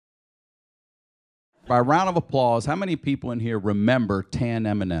by a round of applause, how many people in here remember tan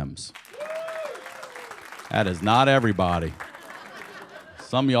M&Ms? That is not everybody.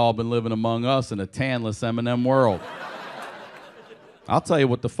 Some of y'all been living among us in a tanless M&M world. I'll tell you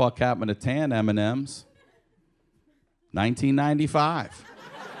what the fuck happened to tan M&Ms. 1995.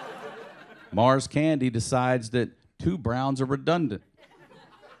 Mars Candy decides that 2 browns are redundant.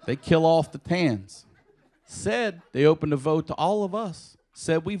 They kill off the tans. Said they opened a vote to all of us.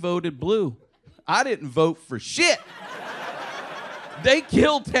 Said we voted blue. I didn't vote for shit. They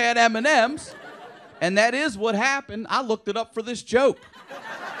killed tan M&Ms, and that is what happened. I looked it up for this joke.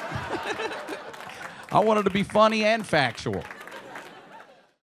 I wanted to be funny and factual.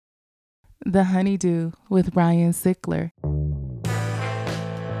 The Honeydew with Ryan Sickler.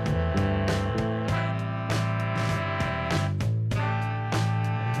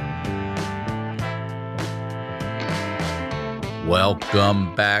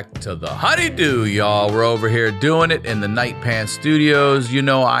 Welcome back to the Honeydew, y'all. We're over here doing it in the Night Pants Studios. You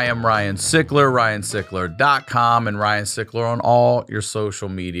know I am Ryan Sickler, ryansickler.com, and Ryan Sickler on all your social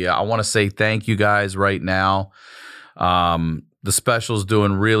media. I want to say thank you guys right now. The special's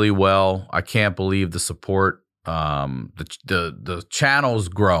doing really well. I can't believe the support. The channel's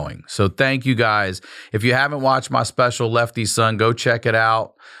growing. So thank you guys. If you haven't watched my special, Lefty Son, go check it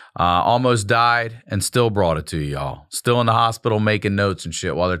out. Almost died and still brought it to y'all. Still in the hospital making notes and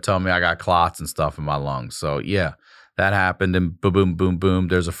shit while they're telling me I got clots and stuff in my lungs. So yeah, that happened, and boom, boom, boom, boom.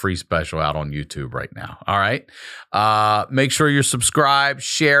 There's a free special out on YouTube right now. All right. Make sure you're subscribed,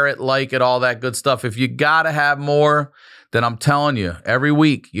 share it, like it, all that good stuff. If you gotta have more, then I'm telling you, every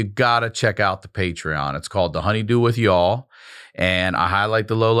week you gotta check out the Patreon. It's called The Honeydew with Y'all. And I highlight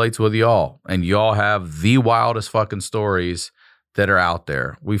the lowlights with y'all. And y'all have the wildest fucking stories that are out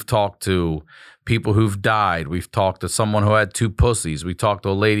there. We've talked to people who've died. We've talked to someone who had 2 pussies. We talked to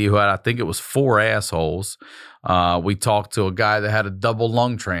a lady who had, I think it was 4 assholes. We talked to a guy that had a double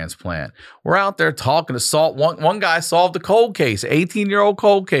lung transplant. We're out there talking to one guy solved a cold case, 18-year-old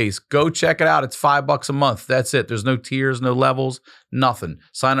cold case. Go check it out. It's $5 a month. That's it. There's no tiers, no levels, nothing.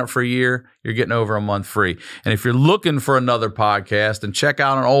 Sign up for a year. You're getting over a month free. And if you're looking for another podcast, then check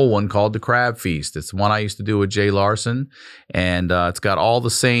out an old one called The Crab Feast. It's one I used to do with Jay Larson. And it's got all the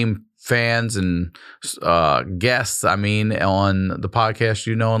same fans and guests, on the podcast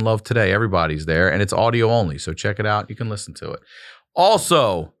you know and love today. Everybody's there, and it's audio only, so check it out. You can listen to it.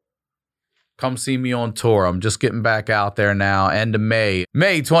 Also, come see me on tour. I'm just getting back out there now. End of May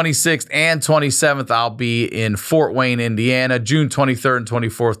 26th and 27th, I'll be in Fort Wayne, Indiana. June 23rd and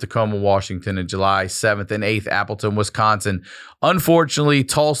 24th, Tacoma, Washington. And July 7th and 8th, Appleton, Wisconsin. Unfortunately,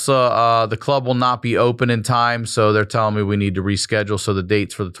 Tulsa, the club will not be open in time, so they're telling me we need to reschedule. So the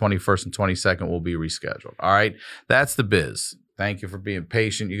dates for the 21st and 22nd will be rescheduled. All right, that's the biz. Thank you for being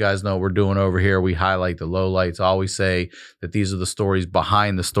patient. You guys know what we're doing over here. We highlight the lowlights. I always say that these are the stories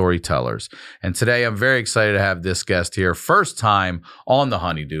behind the storytellers. And today I'm very excited to have this guest here. First time on the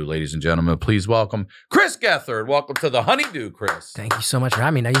Honeydew, ladies and gentlemen. Please welcome Chris Gethard. Welcome to the Honeydew, Chris. Thank you so much for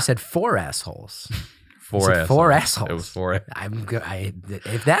having me. Now you said 4 assholes. 4 assholes. 4 assholes. It was 4 assholes. I'm good.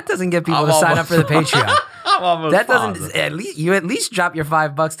 If that doesn't get people to sign up for the Patreon, that doesn't. At least drop your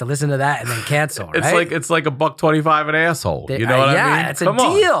 $5 to listen to that and then cancel. Right? It's like $1.25 an asshole. You know what I mean? Yeah, it's a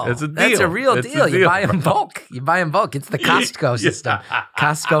deal. It's a deal. That's a real deal. You buy in bulk. It's the Costco system.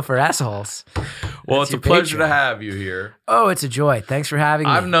 Costco for assholes. Well, it's a pleasure to have you here. Oh, it's a joy. Thanks for having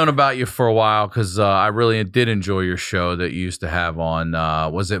me. I've known about you for a while because I really did enjoy your show that you used to have on.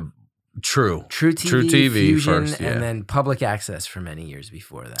 Was it? True TV Fusion, first, yeah. And then public access for many years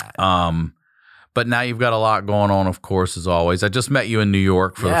before that. But now you've got a lot going on, of course, as always. I just met you in New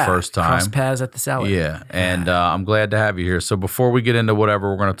York for the first time. Cross paths at the Cellar. Yeah, and I'm glad to have you here. So before we get into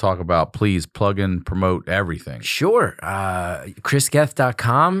whatever we're going to talk about, please plug in, promote everything. Sure.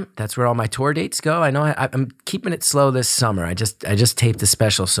 chrisgeth.com. That's where all my tour dates go. I know I'm keeping it slow this summer. I just taped a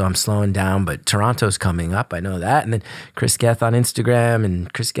special, so I'm slowing down, but Toronto's coming up. I know that. And then Chris Geth on Instagram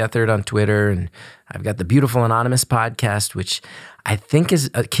and Chris Gethard on Twitter. And I've got the Beautiful Anonymous podcast, which I think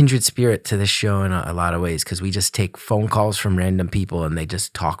is a kindred spirit to this show in a lot of ways, because we just take phone calls from random people and they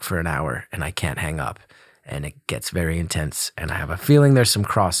just talk for an hour and I can't hang up. And it gets very intense. And I have a feeling there's some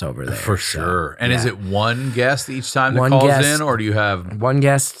crossover there. For sure. And is it one guest each time that calls in, or do you have... One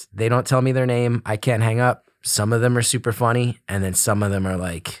guest, they don't tell me their name. I can't hang up. Some of them are super funny. And then some of them are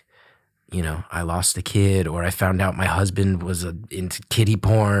like, you know, I lost a kid, or I found out my husband was into kiddie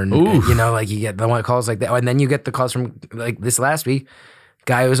porn. And, you know, like you get the one calls like that. And then you get the calls from like this last week.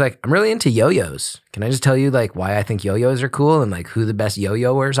 Guy was like, I'm really into yo-yos. Can I just tell you like why I think yo-yos are cool and like who the best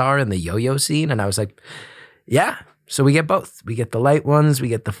yo-yoers are in the yo-yo scene? And I was like, yeah, So we get both. We get the light ones, we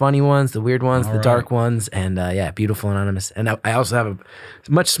get the funny ones, the weird ones, All the right. dark ones, and Beautiful Anonymous. And I also have a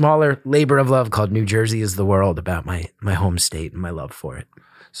much smaller labor of love called New Jersey is the World, about my home state and my love for it.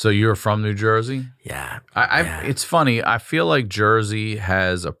 So you're from New Jersey? Yeah. It's funny. I feel like Jersey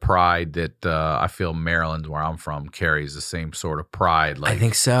has a pride that I feel Maryland, where I'm from, carries the same sort of pride. Like, I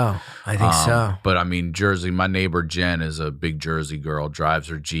think so. But I mean, Jersey, my neighbor Jen is a big Jersey girl, drives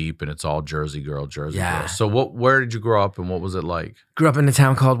her Jeep, and it's all Jersey girl. Yeah. So where did you grow up and what was it like? Grew up in a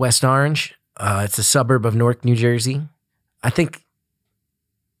town called West Orange. It's a suburb of Newark, New Jersey. I think,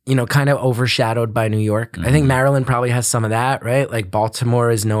 kind of overshadowed by New York. I think Maryland probably has some of that, right? Like Baltimore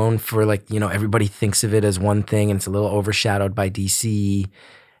is known for everybody thinks of it as one thing and it's a little overshadowed by DC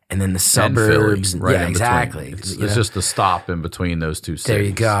and then the suburbs. And Philly, right yeah, in exactly. Between. It's just a stop in between those two cities. There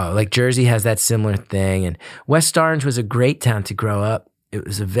you go. Like Jersey has that similar thing. And West Orange was a great town to grow up. It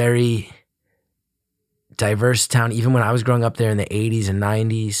was a very diverse town, even when I was growing up there in the 80s and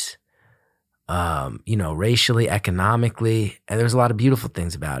 90s. Racially, economically, and there was a lot of beautiful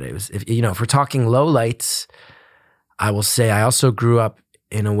things about it. It was, if we're talking lowlights, I will say I also grew up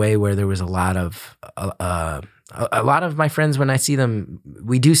in a way where there was a lot of my friends, when I see them,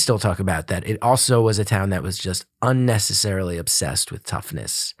 we do still talk about that. It also was a town that was just unnecessarily obsessed with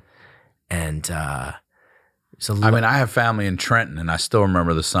toughness. And I have family in Trenton, and I still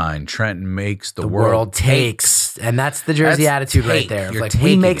remember the sign, Trenton makes the world takes. And that's the Jersey attitude right there. You're like,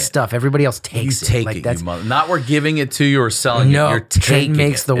 we make it. stuff, everybody else takes you it. Take like, it, that's, not we're giving it to you or selling no, it. You're taking Trenton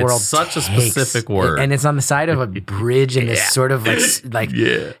makes it. the world It's such takes. a specific word. And it's on the side of a bridge in this sort of like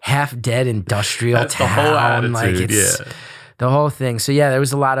half dead industrial That's town. The whole attitude, like it's the whole thing. So yeah, there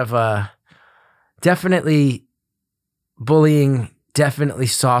was a lot of definitely bullying. Definitely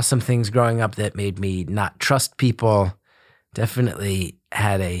saw some things growing up that made me not trust people. Definitely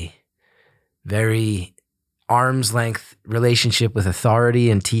had a very arm's length relationship with authority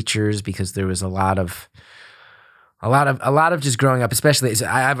and teachers, because there was a lot of just growing up, especially.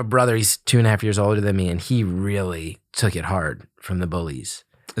 I have a brother, he's 2.5 years older than me, and he really took it hard from the bullies.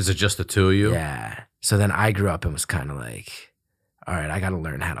 Is it just the two of you? Yeah. So then I grew up and was kind of like, all right, I got to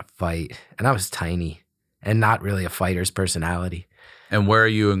learn how to fight. And I was tiny and not really a fighter's personality. And where are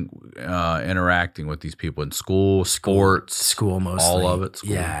you interacting with these people? In school, sports? School mostly. All of it?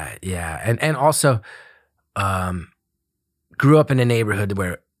 School. Yeah. And also grew up in a neighborhood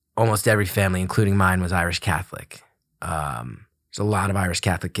where almost every family, including mine, was Irish Catholic. There's a lot of Irish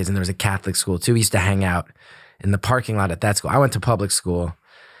Catholic kids, and there was a Catholic school too. We used to hang out in the parking lot at that school. I went to public school,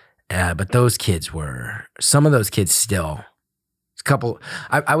 but some of those kids still.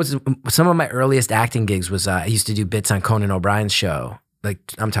 Some of my earliest acting gigs was I used to do bits on Conan O'Brien's show. Like,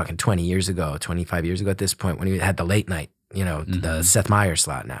 I'm talking 20 years ago, 25 years ago at this point, when he had the late night, the Seth Meyers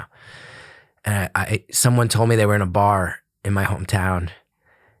slot now. And someone told me they were in a bar in my hometown,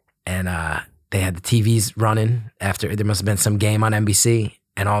 and they had the TVs running after, there must have been some game on NBC,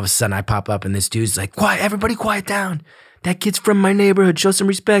 and all of a sudden I pop up and this dude's like, quiet, everybody quiet down. That kid's from my neighborhood, show some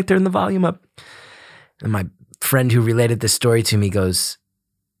respect, turn the volume up. And my friend who related this story to me goes,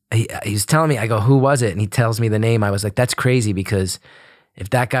 he was telling me, I go, who was it? And he tells me the name. I was like, that's crazy, because if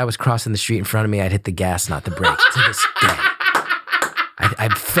that guy was crossing the street in front of me, I'd hit the gas, not the brake, to this day. I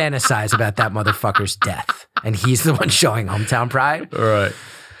fantasize about that motherfucker's death. And he's the one showing hometown pride. All right.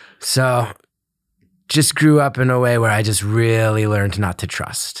 So just grew up in a way where I just really learned not to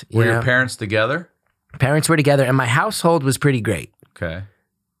trust. Were your parents together? Parents were together, and my household was pretty great. Okay.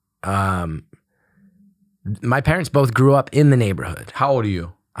 My parents both grew up in the neighborhood. How old are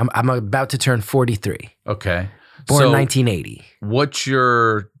you? I'm about to turn 43. Okay. Born 1980. What's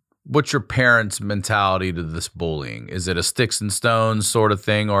your parents' mentality to this bullying? Is it a sticks and stones sort of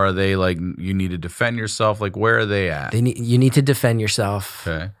thing, or are they like, you need to defend yourself? Like, where are they at? You need to defend yourself.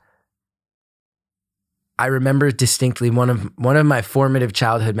 Okay. I remember distinctly one of my formative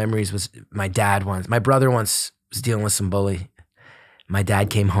childhood memories was my brother once was dealing with some bully. My dad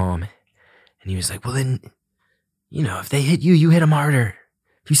came home and he was like, well then, if they hit you, you hit them harder.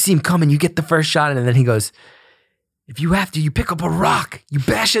 If you see them coming, you get the first shot. And then he goes, if you have to, you pick up a rock. You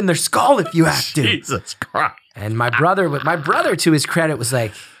bash in their skull if you have to. Jesus Christ. And my brother, to his credit, was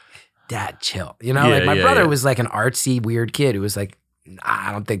like, Dad, chill. My brother was like an artsy, weird kid who was like,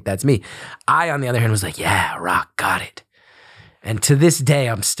 I don't think that's me. I, on the other hand, was like, yeah, rock, got it. And to this day,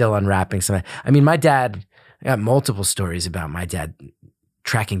 I'm still unwrapping some. I mean, I got multiple stories about my dad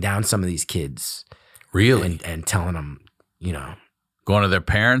tracking down some of these kids. Really? And telling them, Going to their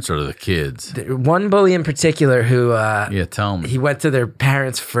parents or to the kids? One bully in particular who, tell me. He went to their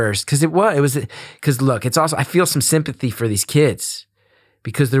parents first because look, it's also, I feel some sympathy for these kids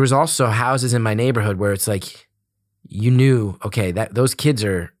because there was also houses in my neighborhood where it's like, you knew, okay, that those kids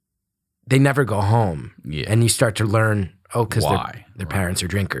they never go home. Yeah. And you start to learn, because Why? their parents are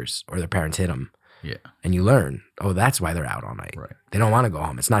drinkers or their parents hit them. Yeah. And you learn, that's why they're out all night. Right. They don't want to go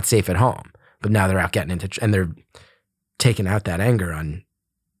home. It's not safe at home. But now they're out getting into, and they're taking out that anger on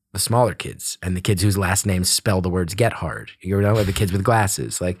the smaller kids and the kids whose last names spell the words Gethard. You know, the kids with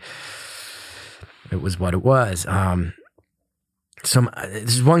glasses. Like, it was what it was.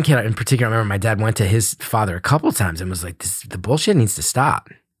 There's one kid in particular, I remember my dad went to his father a couple times and was like, the bullshit needs to stop.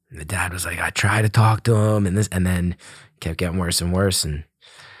 And the dad was like, I tried to talk to him and then kept getting worse and worse. And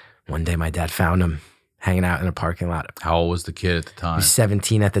one day my dad found him hanging out in a parking lot. How old was the kid at the time? He was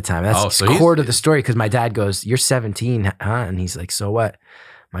 17 at the time. That's the core to the story, because my dad goes, you're 17, huh? And he's like, so what?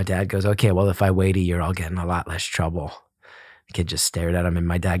 My dad goes, okay, well, if I wait a year, I'll get in a lot less trouble. The kid just stared at him, and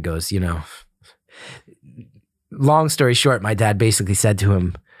my dad goes, long story short, my dad basically said to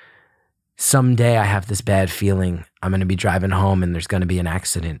him, someday I have this bad feeling I'm going to be driving home and there's going to be an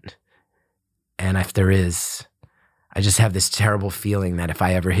accident. And if there is, I just have this terrible feeling that if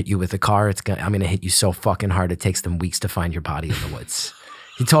I ever hit you with a car, I'm going to hit you so fucking hard it takes them weeks to find your body in the woods.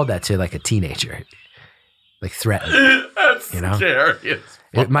 He told that to like a teenager, like threatened. That's scary.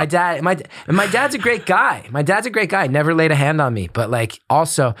 My dad's a great guy. My dad's a great guy. Never laid a hand on me. But like,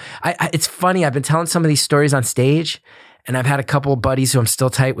 also, it's funny. I've been telling some of these stories on stage, and I've had a couple of buddies who I'm still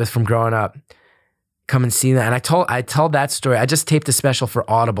tight with from growing up come and see that. And I told that story. I just taped a special for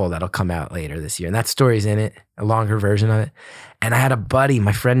Audible that'll come out later this year, and that story's in it, a longer version of it. And I had a buddy,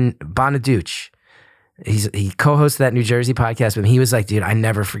 my friend Bonaduce. He co-hosts that New Jersey podcast with me. He was like, dude, I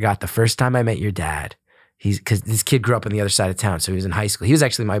never forgot the first time I met your dad. Because this kid grew up on the other side of town, so he was in high school. He was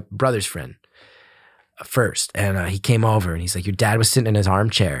actually my brother's friend first, and he came over, and he's like, your dad was sitting in his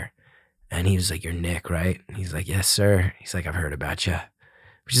armchair, and he was like, you're Nick, right? And he's like, yes, sir. He's like, I've heard about you,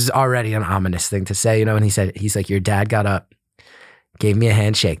 which is already an ominous thing to say, And he's like, your dad got up, gave me a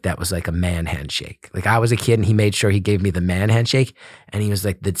handshake that was like a man handshake. Like, I was a kid, and he made sure he gave me the man handshake, and he was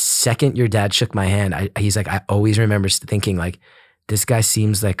like, the second your dad shook my hand, he's like, I always remember thinking, like, this guy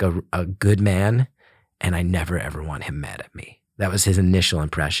seems like a good man, and I never, ever want him mad at me. That was his initial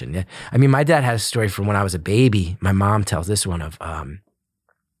impression. Yeah. I mean, my dad had a story from when I was a baby. My mom tells this one of,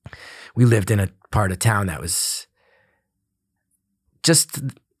 we lived in a part of town that was just,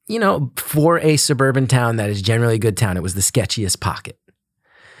 for a suburban town that is generally a good town, it was the sketchiest pocket.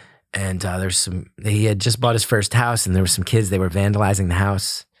 And he had just bought his first house, and there were some kids, they were vandalizing the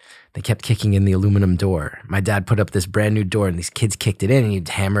house. They kept kicking in the aluminum door. My dad put up this brand new door, and these kids kicked it in, and he'd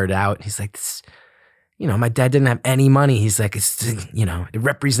hammer it out. He's like, this... my dad didn't have any money. He's like, it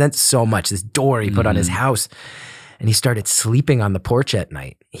represents so much, this door he put on his house. And he started sleeping on the porch at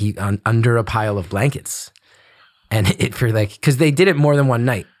night, under a pile of blankets. And because they did it more than one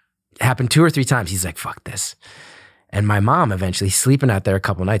night. It happened 2 or 3 times. He's like, fuck this. And my mom eventually, sleeping out there a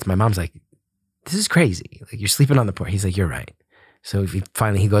couple of nights, my mom's like, this is crazy. Like, you're sleeping on the porch. He's like, you're right. So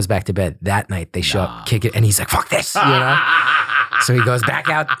he goes back to bed. That night, they show up, kick it, and he's like, fuck this, So he goes back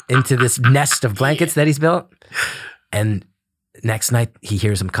out into this nest of blankets that he's built. And next night, he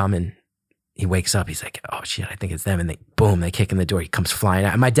hears them coming. He wakes up. He's like, oh, shit, I think it's them. And they kick in the door. He comes flying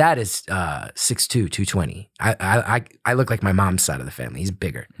out. And my dad is 6'2", 220. I look like my mom's side of the family. He's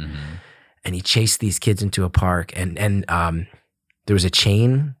bigger. Mm-hmm. And he chased these kids into a park. And there was a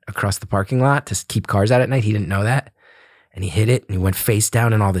chain across the parking lot to keep cars out at night. He didn't know that. And he hit it, and he went face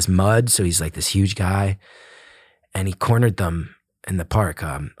down in all this mud. So he's like this huge guy. And he cornered them in the park,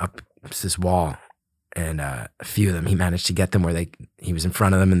 up this wall, and a few of them, he managed to get them where he was in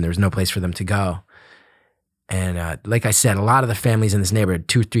front of them, and there was no place for them to go. And like I said, a lot of the families in this neighborhood,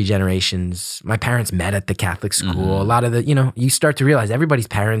 2 or 3 generations, my parents met at the Catholic school. Mm-hmm. A lot of you start to realize everybody's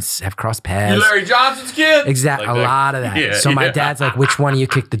parents have crossed paths. You Larry Johnson's kid? Exactly, like lot of that. Yeah, so my dad's like, which one of you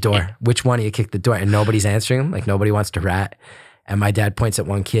kicked the door? Which one of you kicked the door? And nobody's answering him, like nobody wants to rat. And my dad points at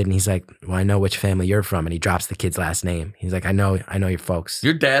one kid, and he's like, well, I know which family you're from. And he drops the kid's last name. He's like, I know your folks.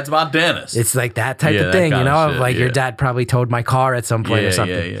 Your dad's my dentist. It's like that type of thing, of like your dad probably towed my car at some point or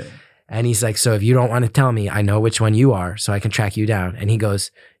something. Yeah. And he's like, so if you don't want to tell me, I know which one you are, so I can track you down. And he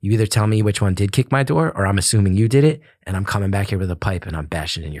goes, you either tell me which one did kick my door, or I'm assuming you did it, and I'm coming back here with a pipe, and I'm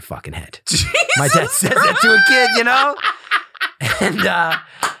bashing in your fucking head. Jesus. My dad says that to a kid, And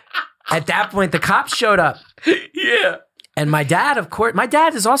at that point, the cops showed up. Yeah. And my dad, of course,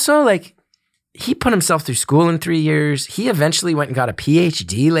 is also like, he put himself through school in 3 years. He eventually went and got a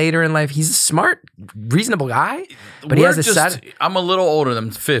PhD later in life. He's a smart, reasonable guy. But he has a side. I'm a little older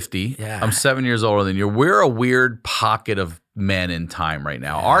than 50. Yeah. I'm 7 years older than you. We're a weird pocket of men in time right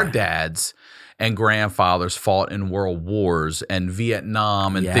now. Yeah. Our dads, and grandfathers fought in world wars and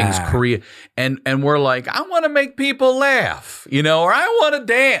Vietnam and things, Korea. And we're like, I want to make people laugh, or I want to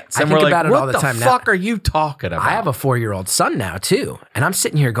dance. And I think we're about like, it all what the time the now. fuck are you talking about? I have a 4-year-old son now too, and I'm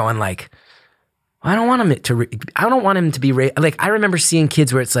sitting here going like, I don't want him to be like, I remember seeing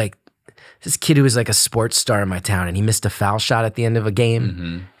kids where it's like, this kid who was like a sports star in my town, and he missed a foul shot at the end of a game.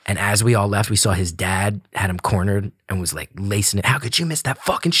 Mm-hmm. And as we all left, we saw his dad had him cornered and was like lacing it. How could you miss that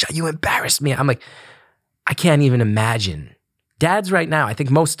fucking shot? You embarrassed me. I'm like, I can't even imagine. Dads right now, I think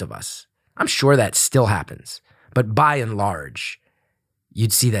most of us, I'm sure that still happens. But by and large,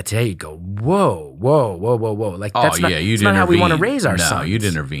 you'd see that today. You'd go, whoa, whoa, whoa, whoa, whoa. Like, that's not how we want to raise our sons. No, you'd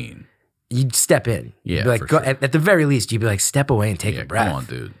intervene. You'd step in. Yeah, you'd be like, for sure. at the very least, you'd be like, step away and take a breath. Come on,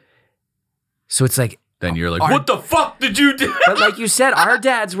 dude. So it's like, then you're like, what the fuck did you do? But like you said, our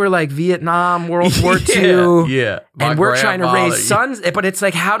dads were like Vietnam, World War II. Yeah. And we're trying to raise sons. But it's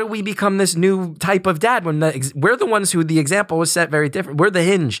like, how do we become this new type of dad when we're the ones who the example was set very different? We're the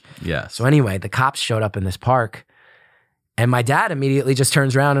hinge. Yes. So anyway, the cops showed up in this park. And my dad immediately just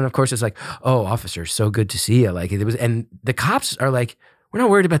turns around and of course it's like, oh, officer, so good to see you. Like it was, and the cops are like, we're not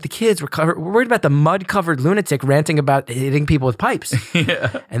worried about the kids. We're worried about the mud-covered lunatic ranting about hitting people with pipes.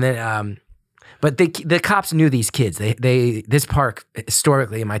 Yeah. And then, but the cops knew these kids. This park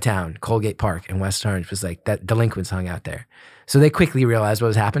historically in my town, Colgate Park in West Orange, was like that delinquents hung out there. So they quickly realized what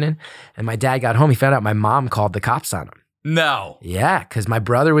was happening. And my dad got home. He found out my mom called the cops on him. No. Yeah, because my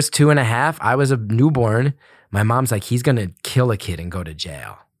brother was 2.5. I was a newborn. My mom's like, he's gonna kill a kid and go to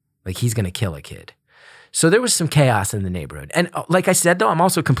jail. Like he's gonna kill a kid. So there was some chaos in the neighborhood. And like I said, though, I'm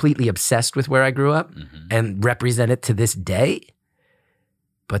also completely obsessed with where I grew up and represent it to this day.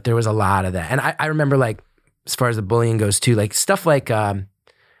 But there was a lot of that. And I remember like, as far as the bullying goes too, like stuff like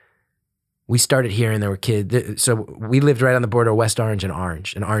we started hearing there were kids. So we lived right on the border of West Orange. And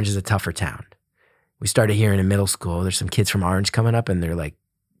Orange is a tougher town. We started hearing in middle school, there's some kids from Orange coming up and they're like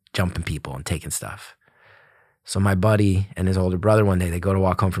jumping people and taking stuff. So my buddy and his older brother one day, they go to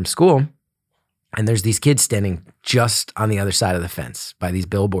walk home from school. And there's these kids standing just on the other side of the fence by these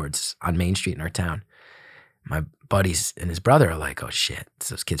billboards on Main Street in our town. My buddies and his brother are like, oh shit, it's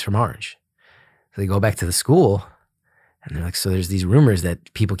those kids from Orange. So they go back to the school and they're like, so there's these rumors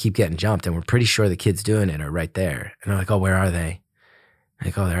that people keep getting jumped and we're pretty sure the kids doing it are right there. And they're like, oh, where are they?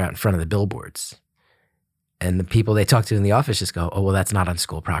 Like, oh, they're out in front of the billboards. And the people they talk to in the office just go, oh, well, that's not on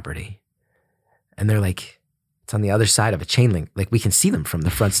school property. And they're like, it's on the other side of a chain link. Like we can see them from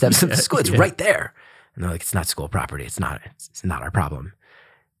the front steps of the school. It's right there. And they're like, it's not school property. It's not our problem.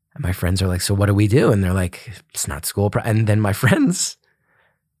 And my friends are like, so what do we do? And they're like, it's not school property. And then my friends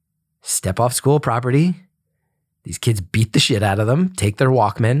step off school property. These kids beat the shit out of them, take their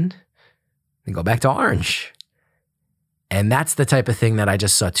Walkman, and go back to Orange. And that's the type of thing that I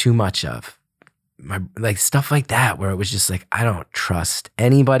just saw too much of. Like stuff like that, where it was just like, I don't trust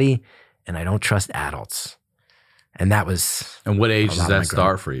anybody and I don't trust adults. And that was. And what age does that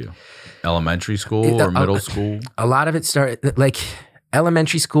start for you? Elementary school or middle school? A lot of it started like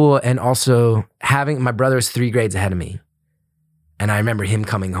elementary school, and also having my brother was 3 grades ahead of me. And I remember him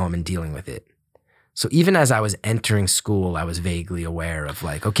coming home and dealing with it. So even as I was entering school, I was vaguely aware of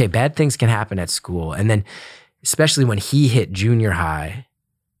like, okay, bad things can happen at school. And then especially when he hit junior high,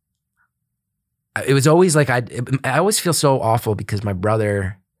 it was always like, I always feel so awful because my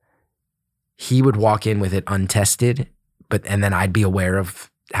brother, he would walk in with it untested, and then I'd be aware of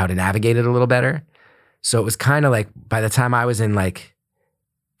how to navigate it a little better. So it was kind of like by the time I was in like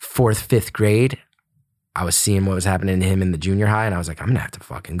 4th, 5th grade, I was seeing what was happening to him in the junior high, and I was like, I'm gonna have to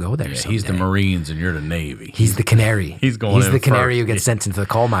fucking go there. Yeah, he's the Marines and you're the Navy. He's the canary. He's the canary who gets sent into the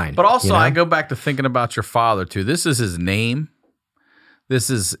coal mine. But also, I go back to thinking about your father too. This is his name. This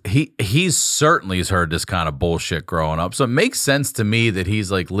is he's certainly heard this kind of bullshit growing up. So it makes sense to me that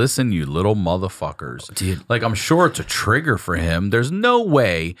he's like, listen, you little motherfuckers. Dude. Like, I'm sure it's a trigger for him. There's no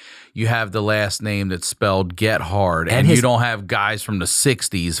way you have the last name that's spelled Gethard and you don't have guys from the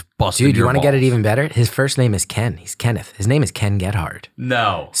 60s busting Dude, you want to get it even better? His first name is Ken. He's Kenneth. His name is Ken Gethard.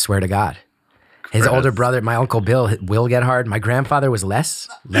 No. Swear to God. His older brother, my Uncle Bill, Will Gethard. My grandfather was Les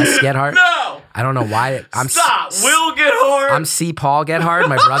Gethard. No. I don't know why. Stop. Will Gethard. I'm C. Paul Gethard.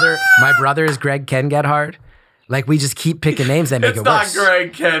 My brother is Greg Ken Gethard. Like, we just keep picking names that make it worse. It's not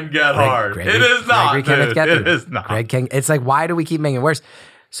Greg Ken Gethard. It is not, dude. It is not. Greg Ken. It's like, why do we keep making it worse?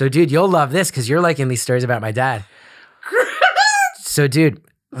 So, dude, you'll love this because you're liking these stories about my dad. So, dude,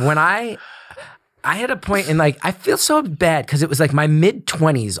 when I had a point in like, I feel so bad because it was like my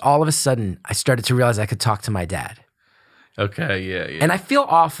mid-20s, all of a sudden, I started to realize I could talk to my dad. Okay, yeah. And I feel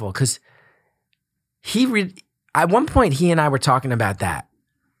awful because at one point, he and I were talking about that.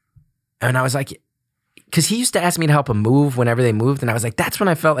 And I was like, because he used to ask me to help him move whenever they moved. And I was like, that's when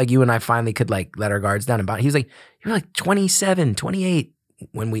I felt like you and I finally could like let our guards down. And he was like, you're like 27, 28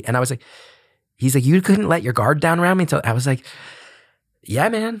 and I was like, he's like, you couldn't let your guard down around me until I was like, yeah,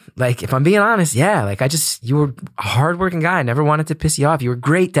 man. Like, if I'm being honest, yeah. Like, you were a hardworking guy. I never wanted to piss you off. You were a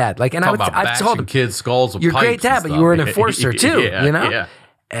great dad. Like, and I told him, kids' skulls with you're a pipes great dad, and but stuff. you were an enforcer too, you know? Yeah.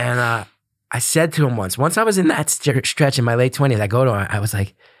 And I said to him once I was in that stretch in my late 20s, I go to him, I was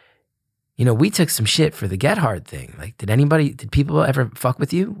like, you know, we took some shit for the Gethard thing. Like, did people ever fuck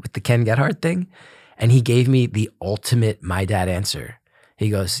with you with the Ken Gethard thing? And he gave me the ultimate my dad answer. He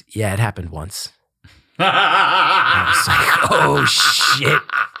goes, yeah, it happened once. I was like, oh shit.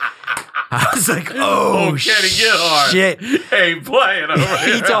 I was like, oh shit. Ain't playing over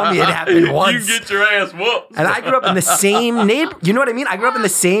here. He told me it happened once. You get your ass whooped. And I grew up in the same you know what I mean? I grew up in the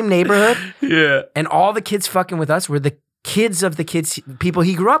same neighborhood. Yeah. And all the kids fucking with us were the kids of the people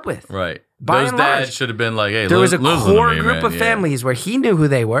he grew up with. Right. By Those and dads large. should have been like, hey, There was a listen to core me, group man. of families where he knew who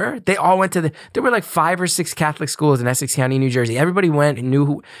they were. They all went to there were like 5 or 6 Catholic schools in Essex County, New Jersey. Everybody went and knew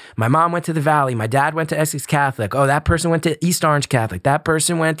who. My mom went to the Valley. My dad went to Essex Catholic. Oh, that person went to East Orange Catholic. That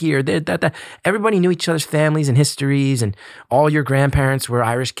person went here. That. Everybody knew each other's families and histories, and all your grandparents were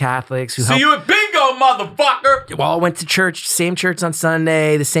Irish Catholics. See you at bingo, motherfucker. We all went to church, same church on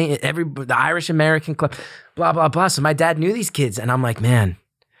Sunday, the Irish American club, blah, blah, blah. So my dad knew these kids, and I'm like, man,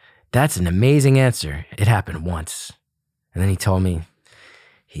 that's an amazing answer. It happened once. And then he told me,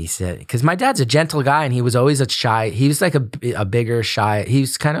 he said, because my dad's a gentle guy, and he was always he was like a bigger, shy, he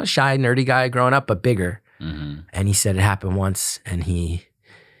was kind of a shy, nerdy guy growing up, but bigger. Mm-hmm. And he said it happened once, and he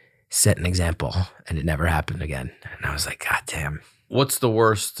set an example, and it never happened again. And I was like, God damn. What's the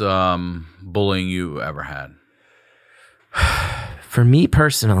worst bullying you ever had? For me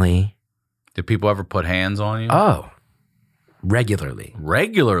personally. Did people ever put hands on you? Oh, regularly.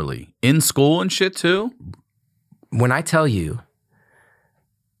 Regularly? In school and shit too? When I tell you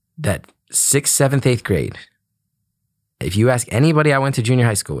that 6th, 7th, 8th grade, if you ask anybody I went to junior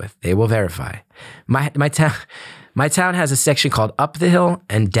high school with, they will verify. My town has a section called Up the Hill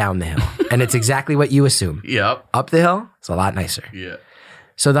and Down the Hill. And it's exactly what you assume. Yep. Up the hill, it's a lot nicer. Yeah.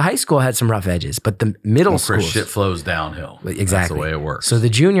 So the high school had some rough edges, but the middle school shit flows downhill. Exactly. That's the way it works. So the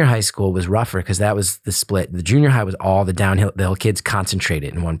junior high school was rougher because that was the split. The junior high was all the hill kids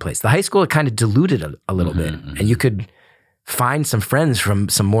concentrated in one place. The high school, it kind of diluted a little bit, and you could find some friends from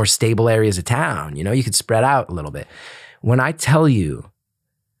some more stable areas of town. You know, you could spread out a little bit. When I tell you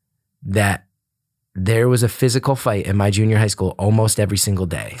that there was a physical fight in my junior high school almost every single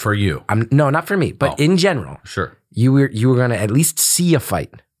day. For you? No, not for me, but in general. Sure. You were going to at least see a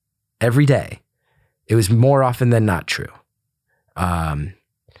fight every day. It was more often than not true. And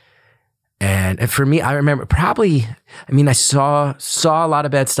for me, I remember I saw a lot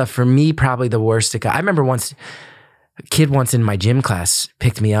of bad stuff. For me, probably the worst. I remember a kid once in my gym class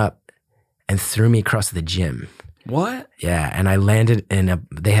picked me up and threw me across the gym. What? Yeah, and I landed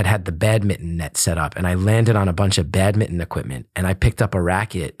they had the badminton net set up, and I landed on a bunch of badminton equipment, and I picked up a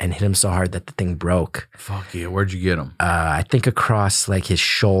racket and hit him so hard that the thing broke. Fuck yeah, where'd you get him? I think across like his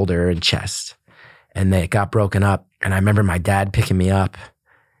shoulder and chest, and it got broken up, and I remember my dad picking me up,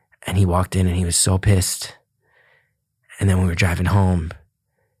 and he walked in and he was so pissed, and then when we were driving home,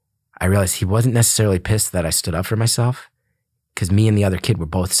 I realized he wasn't necessarily pissed that I stood up for myself, because me and the other kid were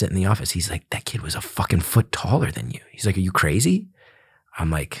both sitting in the office. He's like, that kid was a fucking foot taller than you. He's like, are you crazy?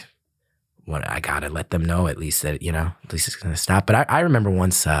 I'm like, what? I gotta let them know at least that, you know, at least it's gonna stop. But I remember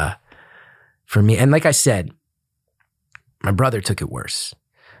once for me, and like I said, my brother took it worse.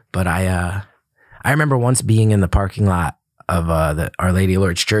 But I remember once being in the parking lot of the Our Lady of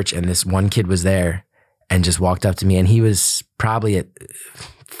Lourdes Church, and this one kid was there and just walked up to me, and he was probably at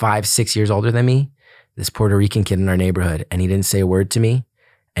 5, 6 years older than me. This Puerto Rican kid in our neighborhood, and he didn't say a word to me,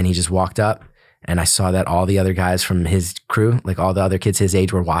 and he just walked up, and I saw that all the other guys from his crew, like all the other kids his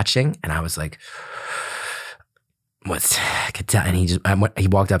age, were watching, and I was like, I could tell, and he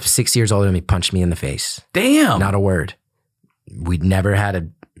walked up 6 years older than me, punched me in the face. Damn. Not a word. We'd never had a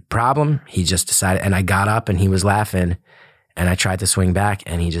problem. He just decided, and I got up, and he was laughing, and I tried to swing back,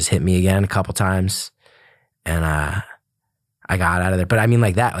 and he just hit me again a couple times, and I got out of there. But I mean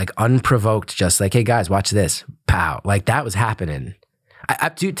like that, like unprovoked, just like, hey guys, watch this. Pow. Like that was happening.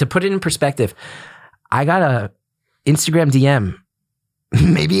 Dude, to put it in perspective, I got a Instagram DM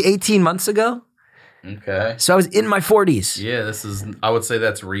maybe 18 months ago. Okay. So I was in my 40s. Yeah, I would say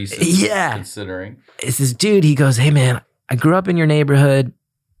that's recent. Yeah. Considering. It's this dude, he goes, hey man, I grew up in your neighborhood.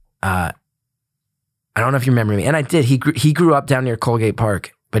 I don't know if you remember me. And I did. He grew up down near Colgate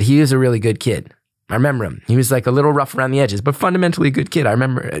Park, but he was a really good kid. I remember him. He was like a little rough around the edges, but fundamentally a good kid. I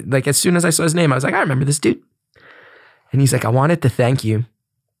remember, like, as soon as I saw his name, I was like, I remember this dude. And he's like, I wanted to thank you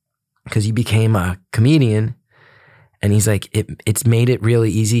because you became a comedian. And he's like, it's made it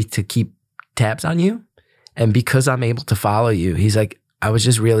really easy to keep tabs on you. And because I'm able to follow you, he's like, I was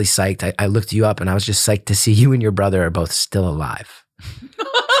just really psyched. I looked you up and I was just psyched to see you and your brother are both still alive.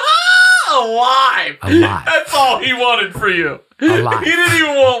 Alive. That's all he wanted for you. Alive. He didn't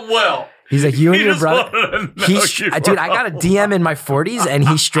even want well. He's like, you and He your just brother. wanted to know Dude, I got a DM in my 40s and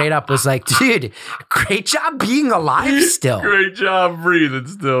he straight up was like, dude, great job being alive still. Great job breathing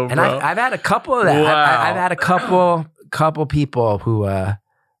still, bro. And I've had a couple of that. Wow. I've had a couple people who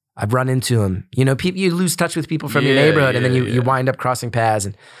I've run into them. You know, people, you lose touch with people from your neighborhood and then you wind up crossing paths.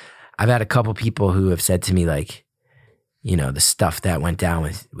 And I've had a couple people who have said to me like, you know, the stuff that went down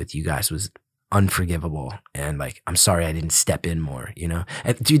with you guys was unforgivable. And like, I'm sorry I didn't step in more, you know?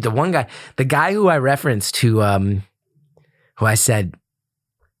 And dude, the guy who I referenced who I said,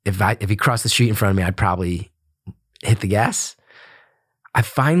 if he crossed the street in front of me, I'd probably hit the gas. I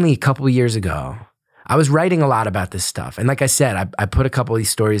finally, a couple of years ago, I was writing a lot about this stuff. And like I said, I put a couple of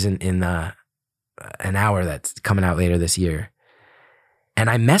these stories in an hour that's coming out later this year. And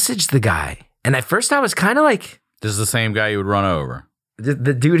I messaged the guy. And at first I was kind of like, this is the same guy you would run over. The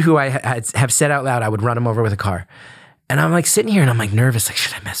dude who I have said out loud, I would run him over with a car. And I'm like sitting here and I'm like nervous. Like,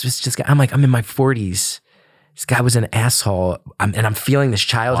 should I message this guy? I'm like, I'm in my 40s. This guy was an asshole. And I'm feeling this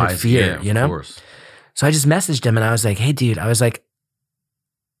childhood fear, you know? Of course. So I just messaged him and I was like, hey, dude, I was like,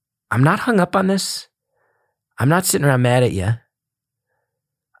 I'm not hung up on this. I'm not sitting around mad at you.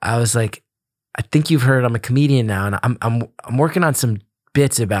 I was like, I think you've heard I'm a comedian now and I'm working on some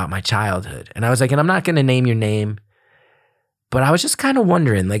bits about my childhood. And I was like, and I'm not going to name your name, but I was just kind of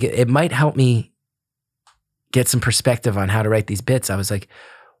wondering, like, it might help me get some perspective on how to write these bits. I was like,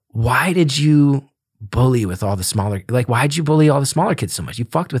 why did you bully with all the smaller, like, why'd you bully all the smaller kids so much? You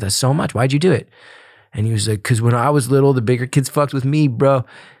fucked with us so much. Why'd you do it? And he was like, because when I was little, the bigger kids fucked with me, bro.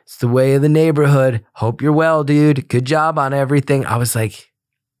 It's the way of the neighborhood. Hope you're well, dude. Good job on everything. I was like,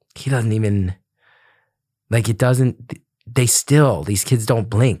 he doesn't even, like, it doesn't, these kids don't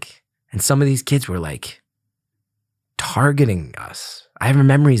blink. And some of these kids were like targeting us. I have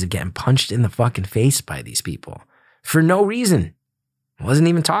memories of getting punched in the fucking face by these people for no reason. Wasn't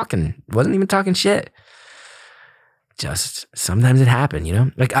even talking shit. Just sometimes it happened, you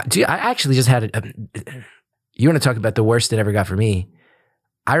know? Like, I actually just had you want to talk about the worst it ever got for me?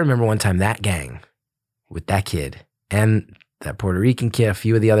 I remember one time that gang with that kid and that Puerto Rican kid, a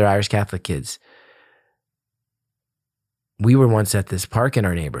few of the other Irish Catholic kids. We were once at this park in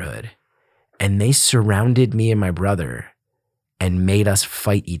our neighborhood and they surrounded me and my brother and made us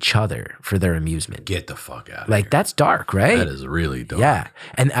fight each other for their amusement. Get the fuck out of here. Like, that's dark, right? That is really dark. Yeah.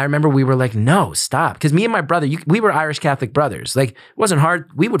 And I remember we were like, no, stop. Because me and my brother, we were Irish Catholic brothers. Like, it wasn't hard.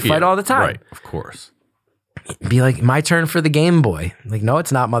 We would fight all the time. Right, of course. Be like, my turn for the Game Boy. Like, no,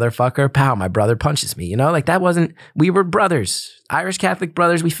 it's not, motherfucker. Pow, my brother punches me. You know, like, that wasn't, we were brothers. Irish Catholic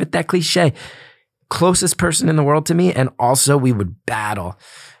brothers. We fit that cliche. Closest person in the world to me. And also we would battle.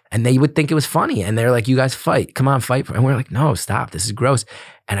 And they would think it was funny. And they're like, you guys fight. Come on, fight. And we're like, no, stop. This is gross.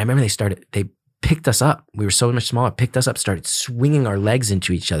 And I remember they picked us up. We were so much smaller, picked us up, started swinging our legs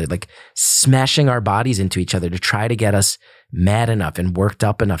into each other, like smashing our bodies into each other to try to get us mad enough and worked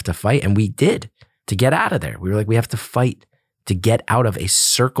up enough to fight. And we did, to get out of there. We were like, we have to fight to get out of a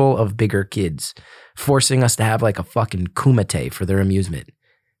circle of bigger kids, forcing us to have like a fucking kumite for their amusement.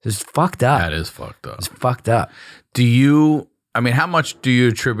 It was fucked up. That is fucked up. It's fucked up. How much do you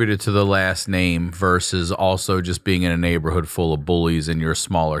attribute it to the last name versus also just being in a neighborhood full of bullies and your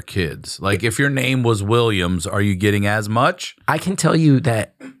smaller kids? Like, if your name was Williams, are you getting as much? I can tell you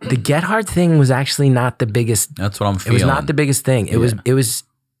that the Gethard thing was actually not the biggest. That's what I'm feeling. It was not the biggest thing. It was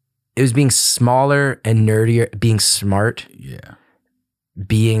being smaller and nerdier, being smart. Yeah.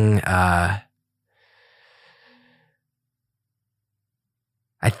 Being, I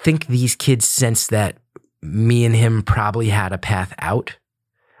think these kids sensed that me and him probably had a path out.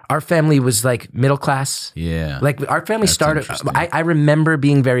 Our family was like middle class. Yeah. Like, our family started, I remember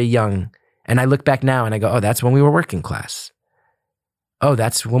being very young and I look back now and I go, oh, that's when we were working class. Oh,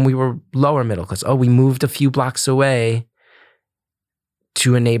 that's when we were lower middle class. Oh, we moved a few blocks away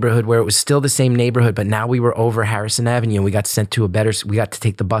to a neighborhood where it was still the same neighborhood, but now we were over Harrison Avenue and we got sent to we got to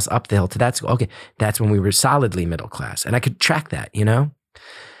take the bus up the hill to that school. Okay, that's when we were solidly middle class. And I could track that, you know?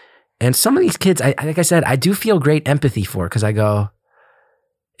 And some of these kids, like I said, I do feel great empathy for, because I go,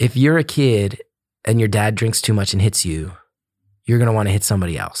 if you're a kid and your dad drinks too much and hits you, you're going to want to hit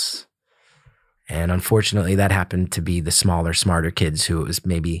somebody else. And unfortunately, that happened to be the smaller, smarter kids who it was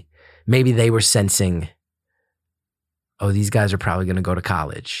maybe maybe they were sensing, oh, these guys are probably going to go to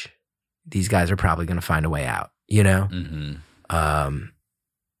college. These guys are probably going to find a way out, you know? Mm-hmm.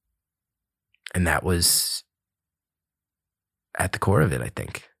 And that was at the core of it, I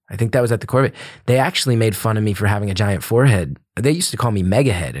think. I think that was at the core of it. They actually made fun of me for having a giant forehead. They used to call me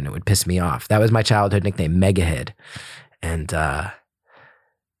Megahead, and it would piss me off. That was my childhood nickname, Megahead. And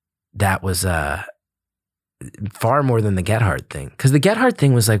that was far more than the Gethard thing. Because the Gethard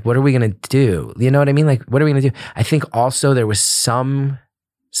thing was like, what are we going to do? You know what I mean? Like, what are we going to do? I think also there was some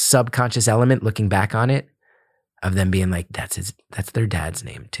subconscious element looking back on it of them being like, that's their dad's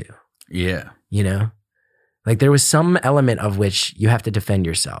name too. Yeah. You know? Like there was some element of which you have to defend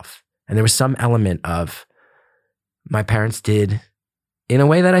yourself. And there was some element of my parents did in a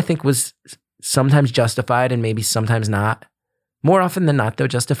way that I think was sometimes justified and maybe sometimes not. More often than not though,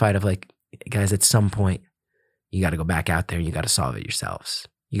 justified of like, guys, at some point you got to go back out there and you got to solve it yourselves.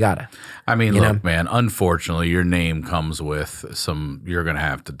 You got to. I mean, look, man, unfortunately your name comes with you're going to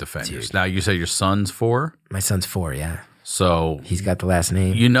have to defend yourself. Now you say your son's 4? My son's 4, yeah. So he's got the last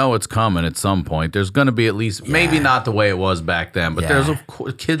name. You know it's coming at some point. There's going to be at least, maybe not the way it was back then, but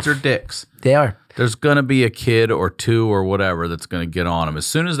kids are dicks. They are. There's going to be a kid or two or whatever that's going to get on them. As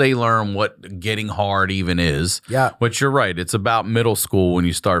soon as they learn what getting hard even is, which you're right, it's about middle school when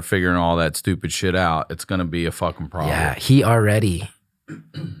you start figuring all that stupid shit out. It's going to be a fucking problem. Yeah, he already,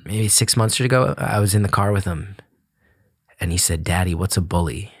 maybe 6 months ago, I was in the car with him and he said, Daddy, what's a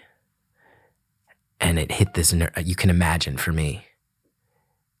bully? And it hit this, you can imagine for me.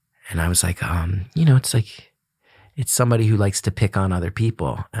 And I was like, it's like, it's somebody who likes to pick on other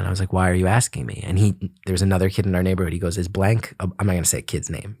people. And I was like, why are you asking me? And there's another kid in our neighborhood. He goes, is Blank, I'm not going to say a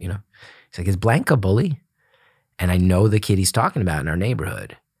kid's name, you know? He's like, is Blank a bully? And I know the kid he's talking about in our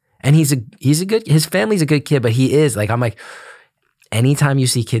neighborhood. And his family's a good kid, but he is like, I'm like, anytime you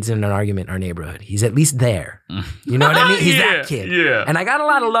see kids in an argument in our neighborhood, he's at least there. You know what I mean? He's that kid. Yeah. And I got a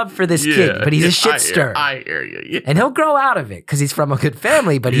lot of love for this kid, but he's a shit stirrer. I hear you. Yeah. And he'll grow out of it because he's from a good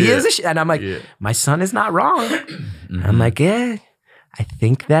family, but he is a shit. And I'm like, my son is not wrong. Mm-hmm. I'm like, yeah, I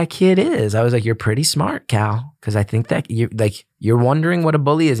think that kid is. I was like, you're pretty smart, Cal, because I think that you're wondering what a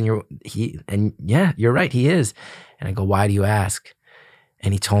bully is, and you're right, he is. And I go, why do you ask?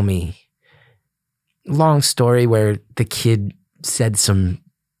 And he told me, long story where the kid said some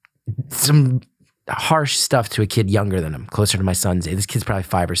harsh stuff to a kid younger than him, closer to my son's age. This kid's probably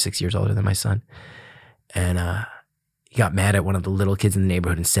 5 or 6 years older than my son. And he got mad at one of the little kids in the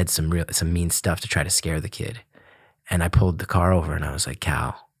neighborhood and said some mean stuff to try to scare the kid. And I pulled the car over and I was like,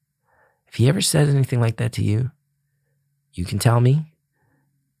 Cal, if he ever says anything like that to you, you can tell me.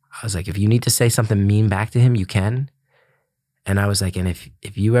 I was like, if you need to say something mean back to him, you can. And I was like, and if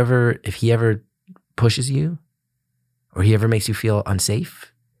he ever pushes you, or he ever makes you feel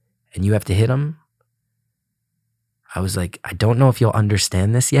unsafe and you have to hit him, I was like, I don't know if you'll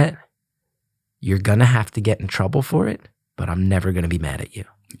understand this yet. You're going to have to get in trouble for it, but I'm never going to be mad at you.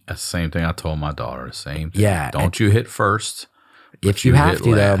 That's the same thing I told my daughter, the same thing. Yeah. Don't you hit first. If you have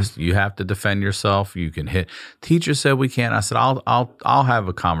to, though. You have to defend yourself. You can hit. Teacher said we can't. I said, I'll have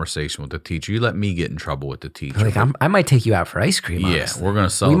a conversation with the teacher. You let me get in trouble with the teacher. Like, I might take you out for ice cream. Yeah, honestly. we're going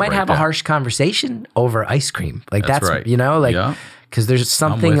to celebrate. We might have a harsh conversation over ice cream. Like that's right. You know, like, because there's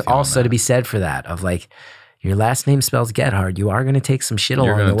something also to be said for that of like, your last name spells Gethard. You are going to take some shit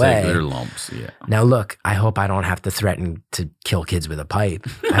along the way. Take little lumps, yeah. Now, look, I hope I don't have to threaten to kill kids with a pipe.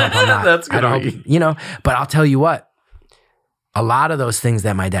 I hope I'm not. That's good. You know, but I'll tell you what. A lot of those things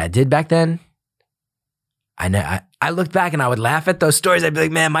that my dad did back then, I looked back and I would laugh at those stories. I'd be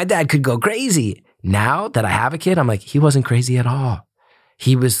like, man, my dad could go crazy. Now that I have a kid, I'm like, he wasn't crazy at all.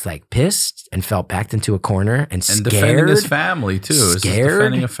 He was like pissed and felt backed into a corner and scared. And defending his family too. Scared. It's just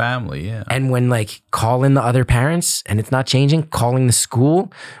defending a family, yeah. And when like calling the other parents and it's not changing, calling the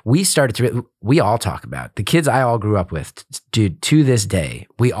school, we all talk about the kids I all grew up with, dude, to this day,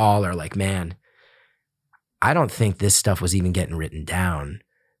 we all are like, man, I don't think this stuff was even getting written down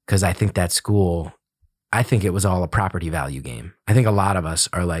because I think that school, I think it was all a property value game. I think a lot of us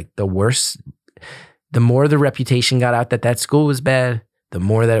are like the worse, the more the reputation got out that school was bad, the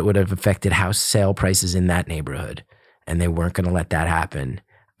more that it would have affected house sale prices in that neighborhood. And they weren't going to let that happen.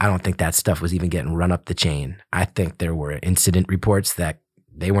 I don't think that stuff was even getting run up the chain. I think there were incident reports that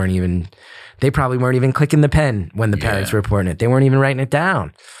they probably weren't even clicking the pen when the parents were reporting it. They weren't even writing it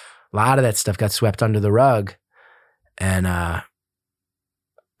down. A lot of that stuff got swept under the rug. And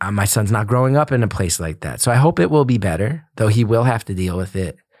my son's not growing up in a place like that. So I hope it will be better, though he will have to deal with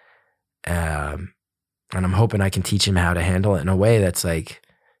it. And I'm hoping I can teach him how to handle it in a way that's like,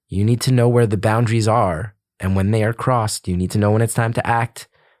 you need to know where the boundaries are. And when they are crossed, you need to know when it's time to act.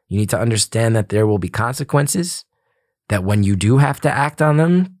 You need to understand that there will be consequences, that when you do have to act on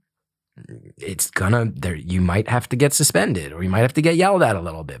them, you might have to get suspended or you might have to get yelled at a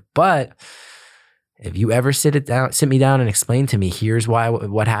little bit. But if you ever sit me down and explain to me, here's why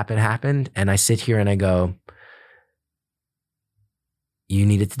what happened, and I sit here and I go, you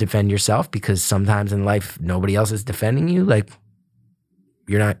needed to defend yourself because sometimes in life nobody else is defending you, like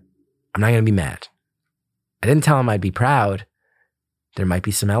I'm not going to be mad. I didn't tell him I'd be proud. There might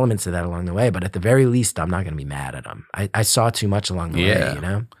be some elements of that along the way, but at the very least, I'm not going to be mad at him. I saw too much along the way, you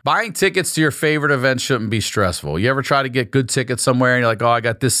know? Buying tickets to your favorite event shouldn't be stressful. You ever try to get good tickets somewhere and you're like, oh, I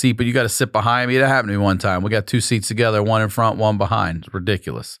got this seat, but you got to sit behind me? That happened to me one time. We got 2 seats together, one in front, one behind. It's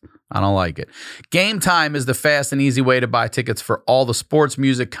ridiculous. I don't like it. Game Time is the fast and easy way to buy tickets for all the sports,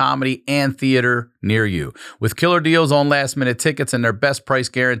 music, comedy, and theater near you. With killer deals on last-minute tickets and their best price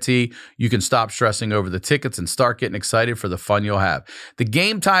guarantee, you can stop stressing over the tickets and start getting excited for the fun you'll have. The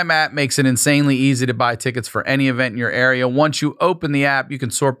Game Time app makes it insanely easy to buy tickets for any event in your area. Once you open the app, you can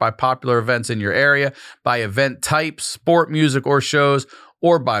sort by popular events in your area, by event type, sport, music, or shows,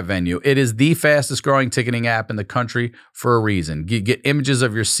 or by venue. It is the fastest growing ticketing app in the country for a reason. You get images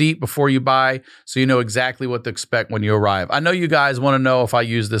of your seat before you buy, so you know exactly what to expect when you arrive. I know you guys want to know if I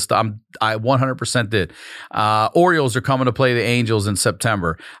use this stuff. I 100% did. Orioles are coming to play the Angels in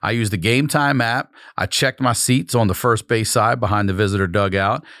September. I used the Game Time app. I checked my seats on the first base side behind the visitor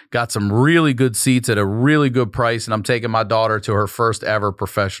dugout. Got some really good seats at a really good price, and I'm taking my daughter to her first ever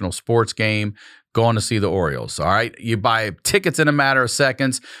professional sports game, going to see the Orioles. All right. You buy tickets in a matter of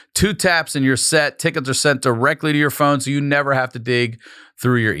seconds, 2 taps and you're set. Tickets are sent directly to your phone, so you never have to dig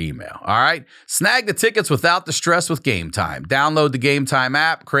through your email. All right. Snag the tickets without the stress with Game Time. Download the Game Time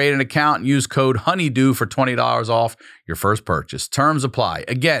app, create an account, and use code HoneyDew for $20 off your first purchase. Terms apply.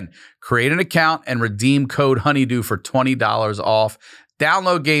 Again, create an account and redeem code HoneyDew for $20 off.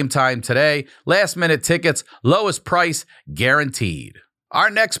 Download Game Time today. Last minute tickets, lowest price guaranteed. Our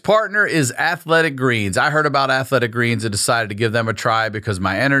next partner is Athletic Greens. I heard about Athletic Greens and decided to give them a try because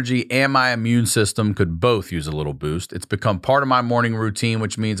my energy and my immune system could both use a little boost. It's become part of my morning routine,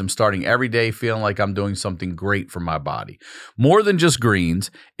 which means I'm starting every day feeling like I'm doing something great for my body. More than just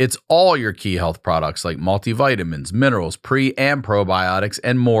greens, it's all your key health products like multivitamins, minerals, pre and probiotics,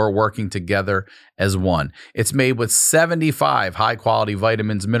 and more working together as one. It's made with 75 high-quality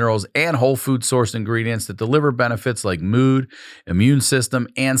vitamins, minerals, and whole food source ingredients that deliver benefits like mood, immune system,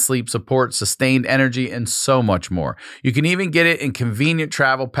 and sleep support, sustained energy, and so much more. You can even get it in convenient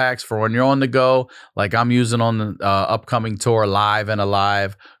travel packs for when you're on the go, like I'm using on the upcoming tour, Live and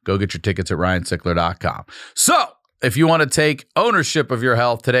Alive. Go get your tickets at ryansickler.com. So, if you want to take ownership of your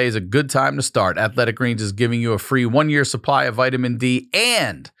health, today is a good time to start. Athletic Greens is giving you a free 1-year supply of vitamin D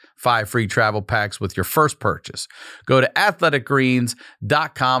and 5 free travel packs with your first purchase. Go to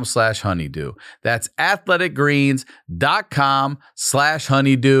athleticgreens.com/honeydew. That's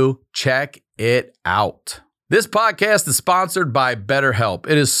athleticgreens.com/honeydew. Check it out. This podcast is sponsored by BetterHelp.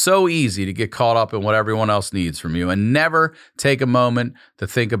 It is so easy to get caught up in what everyone else needs from you and never take a moment to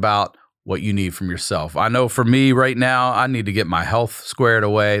think about what you need from yourself. I know for me right now, I need to get my health squared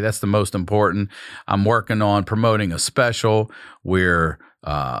away. That's the most important. I'm working on promoting a special. We're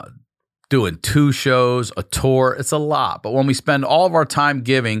doing 2 shows, a tour. It's a lot. But when we spend all of our time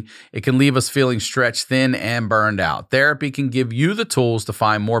giving, it can leave us feeling stretched thin and burned out. Therapy can give you the tools to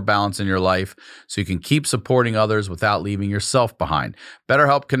find more balance in your life so you can keep supporting others without leaving yourself behind.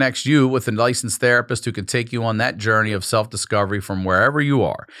 BetterHelp connects you with a licensed therapist who can take you on that journey of self-discovery from wherever you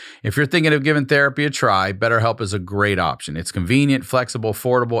are. If you're thinking of giving therapy a try, BetterHelp is a great option. It's convenient, flexible,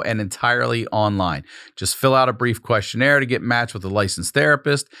 affordable, and entirely online. Just fill out a brief questionnaire to get matched with a licensed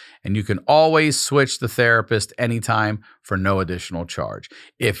therapist, and you can always switch the therapist anytime for no additional charge.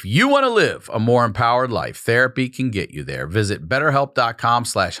 If you want to live a more empowered life, therapy can get you there. Visit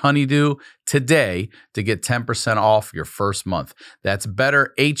betterhelp.com/honeydew today to get 10% off your first month. That's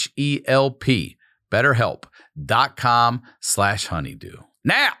BetterHelp, betterhelp.com/honeydew.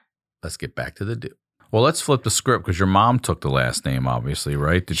 Now, let's get back to the do. Well, let's flip the script because your mom took the last name, obviously,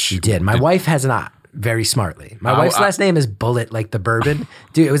 right? She did. My wife has not. Very smartly. My wife's last name is Bullet, like the bourbon.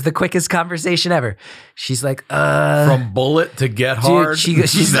 Dude, it was the quickest conversation ever. She's like, From Bullet to Gethard?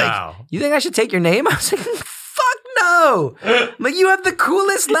 She's like, you think I should take your name? I was like, fuck no. Like, you have the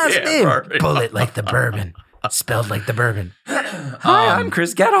coolest last name. Right. Bullet, like the bourbon. Spelled like the bourbon. Hi, I'm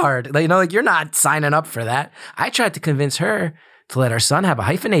Chris Gethard. Like, like, you're not signing up for that. I tried to convince her to let our son have a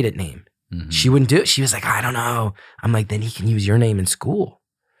hyphenated name. Mm-hmm. She wouldn't do it. She was like, I don't know. I'm like, then he can use your name in school.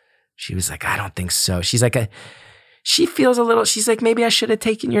 She was like, I don't think so. She's like, she feels a little, she's like, maybe I should have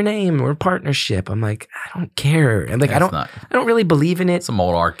taken your name or partnership. I'm like, I don't care. And like, I don't really believe in it. Some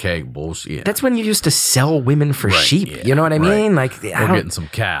old archaic bullshit. Yeah. That's when you used to sell women for sheep. Yeah, you know what I mean? Like, we're getting some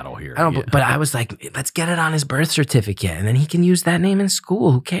cattle here. But I was like, let's get it on his birth certificate. And then he can use that name in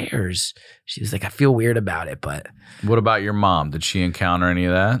school. Who cares? She was like, I feel weird about it, but. What about your mom? Did she encounter any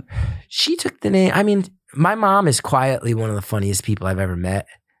of that? She took the name. I mean, my mom is quietly one of the funniest people I've ever met.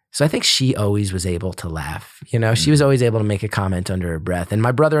 So I think she always was able to laugh. You know, she was always able to make a comment under her breath. And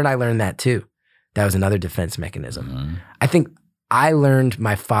my brother and I learned that too. That was another defense mechanism. Mm-hmm. I think I learned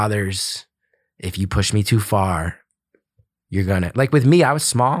my father's, if you push me too far, you're gonna, like with me, I was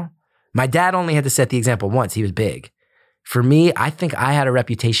small. My dad only had to set the example once. He was big. For me, I think I had a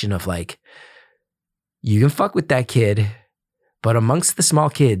reputation of like, you can fuck with that kid, but amongst the small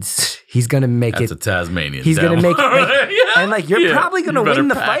kids, he's going to make That's a Tasmanian. He's going to make it. Yeah. And like, you're probably going to win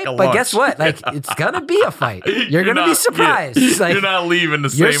the fight, but guess what? Like, it's going to be a fight. You're going to be surprised. Yeah. Like, you're not leaving the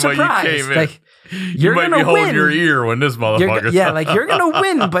same way you came in. Like, you might be holding your ear when this motherfucker's like, you're going to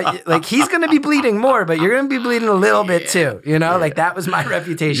win, but like, he's going to be bleeding more, but you're going to be bleeding a little bit too. You know, like that was my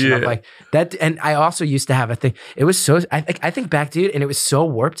reputation of like that. And I also used to have a thing. It was so, I think back, dude, and it was so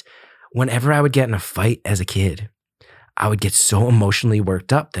warped. Whenever I would get in a fight as a kid, I would get so emotionally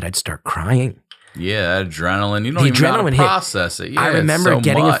worked up that I'd start crying. Yeah, that adrenaline. You don't even know how to process it. Yeah, I remember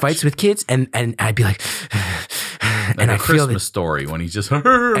getting in fights with kids, and I'd be like, and I feel Christmas story when he's just,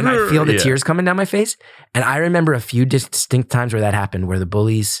 and I feel the tears coming down my face. And I remember a few distinct times where that happened, where the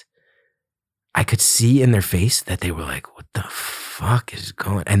bullies, I could see in their face that they were like, "What the fuck is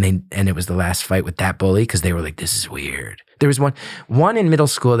going?" And it was the last fight with that bully because they were like, "This is weird." There was one in middle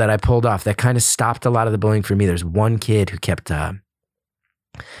school that I pulled off that kind of stopped a lot of the bullying for me. There's one kid who kept,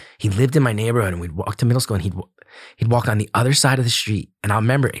 he lived in my neighborhood and we'd walk to middle school and he'd walk on the other side of the street. And I'll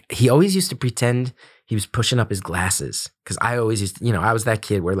remember, he always used to pretend he was pushing up his glasses. Cause I always used to, I was that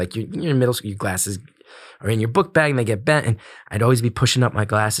kid where like you're in middle school, your glasses are in your book bag and they get bent. And I'd always be pushing up my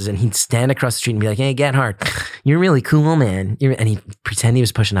glasses and he'd stand across the street and be like, "Hey, Gethard, you're really cool, man." And he'd pretend he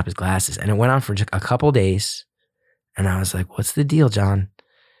was pushing up his glasses. And it went on for a couple days. And I was like, "What's the deal, John?"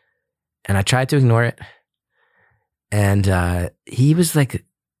 And I tried to ignore it. And he was like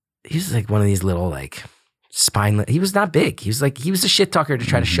one of these little like spineless. He was not big. He was a shit talker to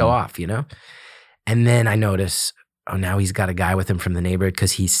try to show off, And then I notice, oh, now he's got a guy with him from the neighborhood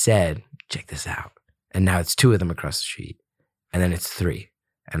because he said, "Check this out." And now it's 2 of them across the street. And then it's 3.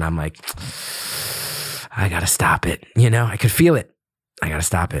 And I'm like, I got to stop it. I could feel it. I got to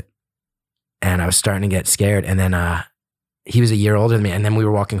stop it. And I was starting to get scared. And then he was a year older than me. And then we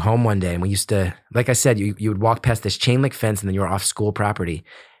were walking home one day and we used to, like I said, you would walk past this chain link fence and then you were off school property.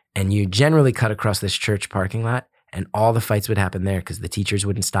 And you generally cut across this church parking lot and all the fights would happen there because the teachers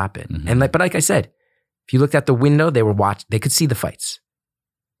wouldn't stop it. Mm-hmm. And but like I said, if you looked out the window, they could see the fights.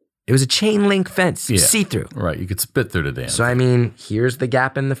 It was a chain link fence, see-through. Right, you could spit through the damn. So I mean, here's the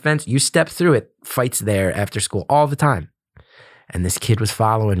gap in the fence. You step through it, fights there after school all the time. And this kid was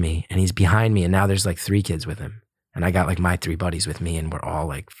following me and he's behind me and now there's like 3 kids with him. And I got like my 3 buddies with me and we're all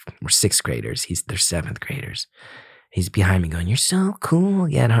like, we're 6th graders. They're 7th graders. He's behind me going, "You're so cool,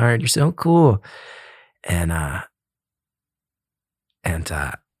 Gethard. You're so cool." And I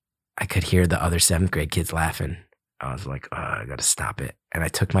could hear the other 7th grade kids laughing. I was like, "Oh, I got to stop it." And I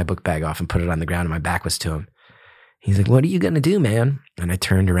took my book bag off and put it on the ground and my back was to him. He's like, "What are you going to do, man?" And I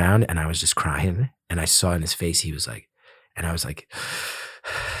turned around and I was just crying. And I saw in his face, he was like, and I was like,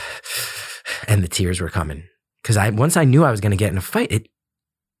 and the tears were coming. Because once I knew I was going to get in a fight,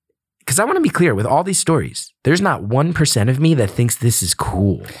 because I want to be clear, with all these stories, there's not 1% of me that thinks this is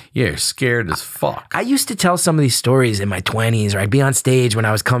cool. Yeah, you're scared as fuck. I used to tell some of these stories in my 20s, or I'd be on stage when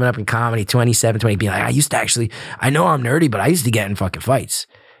I was coming up in comedy, 27, 20, be like, I know I'm nerdy, but I used to get in fucking fights.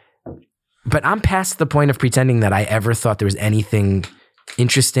 But I'm past the point of pretending that I ever thought there was anything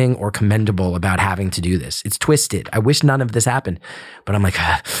interesting or commendable about having to do this. It's twisted. I wish none of this happened. But I'm like,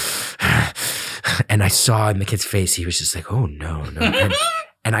 and I saw in the kid's face, he was just like, "Oh, no."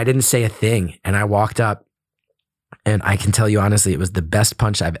 And I didn't say a thing. And I walked up and I can tell you honestly, it was the best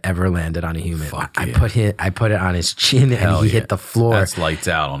punch I've ever landed on a human. Fuck I yeah. put it on his chin and he hit the floor. That's lights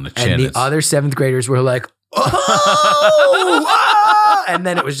out on the chin. And the other 7th graders were like, "Oh!" And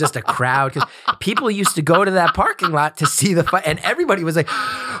then it was just a crowd. Because people used to go to that parking lot to see the fight. And everybody was like,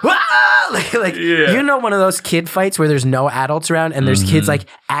 one of those kid fights where there's no adults around and there's kids like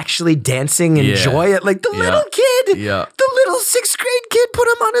actually dancing and enjoy it. Like the little kid, the little 6th grade kid put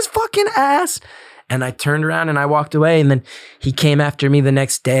him on his fucking ass. And I turned around and I walked away. And then he came after me the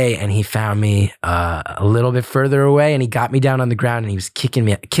next day and he found me a little bit further away and he got me down on the ground and he was kicking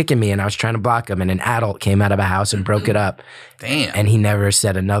me and I was trying to block him. And an adult came out of a house and broke it up. Damn. And he never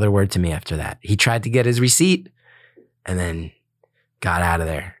said another word to me after that. He tried to get his receipt and then got out of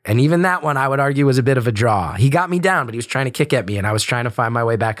there. And even that one, I would argue, was a bit of a draw. He got me down, but he was trying to kick at me and I was trying to find my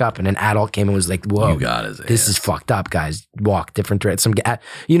way back up. And an adult came and was like, whoa, You got his this ass. is fucked up, guys. Walk different directions.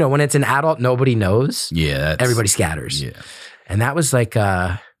 When it's an adult, nobody knows. Yeah. Everybody scatters. Yeah. And that was like,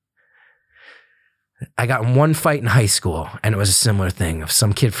 I got in one fight in high school and it was a similar thing of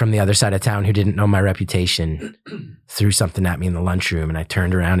some kid from the other side of town who didn't know my reputation threw something at me in the lunchroom and I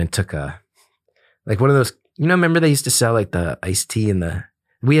turned around and took one of those, remember they used to sell like the iced tea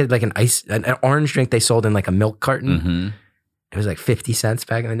we had like an orange drink they sold in like a milk carton. Mm-hmm. It was like 50 cents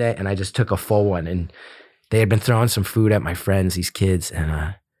back in the day. And I just took a full one and they had been throwing some food at my friends, these kids.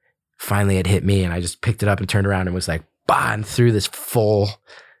 And finally it hit me and I just picked it up and turned around and was like, bah, and threw this full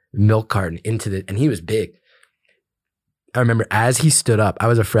milk carton and he was big. I remember as he stood up, I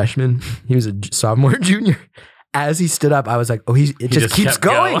was a freshman. He was a sophomore, junior. As he stood up, I was like, oh, it just keeps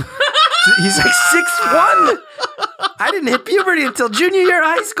going. He's like 6'1". I didn't hit puberty until junior year of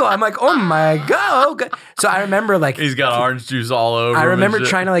high school. I'm like, oh my God. So I remember like. He's got orange juice all over I him remember and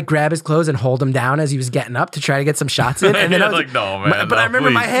shit. trying to like grab his clothes and hold him down as he was getting up to try to get some shots in. And then I was like, no, man. But I remember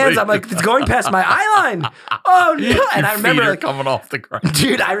my hands, I'm like, it's going past my eye line. Oh no. And I remember like coming off the ground.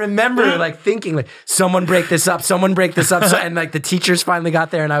 Dude, I remember like thinking like, someone break this up. So, and like the teachers finally got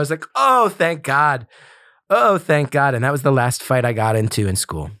there and I was like, oh, thank God. Oh, thank God. And that was the last fight I got into in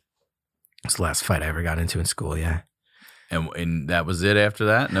school. It's the last fight I ever got into in school, yeah. And that was it after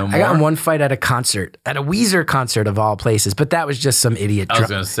that? No more? I got in one fight at a concert, at a Weezer concert of all places, but that was just some idiot I was drunk.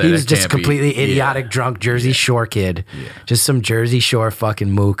 gonna say, he was that just can't be- completely idiotic, drunk Jersey Shore kid. Yeah. Just some Jersey Shore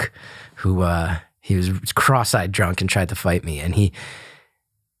fucking mook who he was cross-eyed drunk and tried to fight me. And he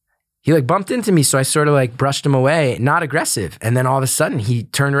like bumped into me, so I sort of like brushed him away, not aggressive. And then all of a sudden he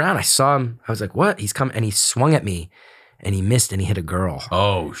turned around. I saw him. I was like, what? He's coming. And he swung at me. And he missed and he hit a girl.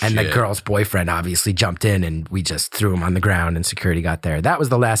 Oh, shit. And the girl's boyfriend obviously jumped in and we just threw him on the ground and security got there. That was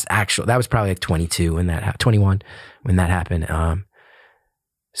the last that was probably like 21 when that happened.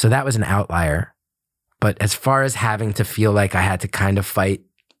 So that was an outlier. But as far as having to feel like I had to kind of fight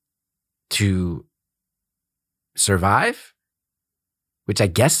to survive, which I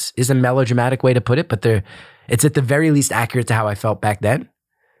guess is a melodramatic way to put it, but it's at the very least accurate to how I felt back then.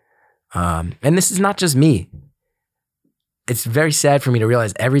 And this is not just me. It's very sad for me to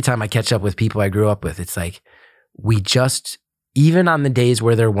realize every time I catch up with people I grew up with, it's like even on the days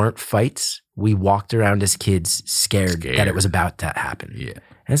where there weren't fights, we walked around as kids scared that it was about to happen. Yeah.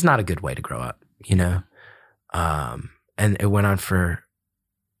 And it's not a good way to grow up, And it went on for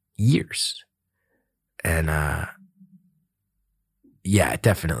years. And it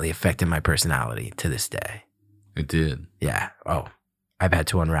definitely affected my personality to this day. It did. Yeah. Oh, I've had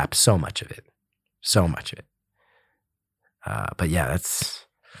to unwrap so much of it. So much of it. But yeah, that's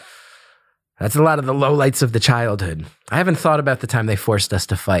a lot of the lowlights of the childhood. I haven't thought about the time they forced us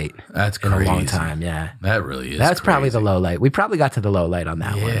to fight. That's in crazy. a long time. Yeah, that really is. That's crazy. probably the low light. We probably got to the low light on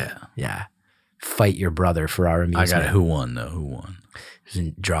that one. Yeah, yeah. Fight your brother for our amusement. I got it. Who won though? Who won?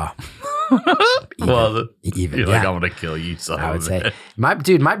 Draw. Even. You're like, I'm gonna kill you. Son I would say,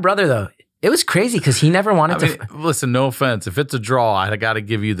 my brother though. It was crazy because he never wanted to. Listen, no offense. If it's a draw, I got to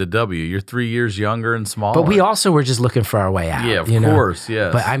give you the W. You're 3 years younger and smaller. But we also were just looking for our way out. Yeah, of course,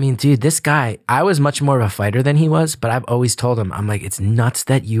 yes. But I mean, dude, this guy, I was much more of a fighter than he was, but I've always told him, I'm like, it's nuts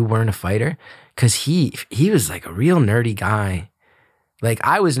that you weren't a fighter because he was like a real nerdy guy. Like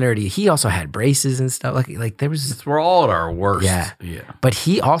I was nerdy. He also had braces and stuff. Like there was. We're all at our worst. Yeah. Yeah. But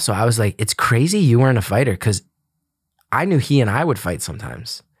he also, I was like, it's crazy you weren't a fighter because I knew he and I would fight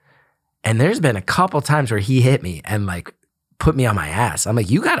sometimes. And there's been a couple times where he hit me and like put me on my ass. I'm like,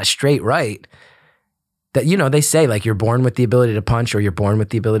 you got a straight right. That, they say like you're born with the ability to punch or you're born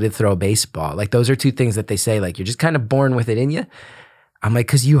with the ability to throw a baseball. Like those are two things that they say, like you're just kind of born with it in you. I'm like,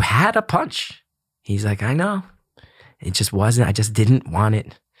 because you had a punch. He's like, I know. It just wasn't, I just didn't want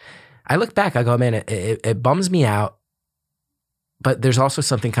it. I look back, I go, man, it bums me out. But there's also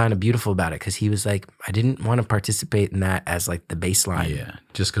something kind of beautiful about it because he was like, I didn't want to participate in that as like the baseline. Yeah,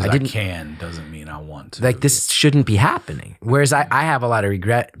 just because I can doesn't mean I want to. Like this shouldn't be happening. Whereas I have a lot of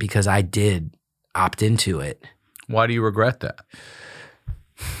regret because I did opt into it. Why do you regret that?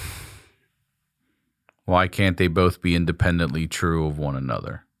 Why can't they both be independently true of one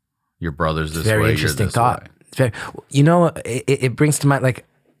another? Your brother's this way, very interesting you're this thought. way. It's very, it brings to mind like,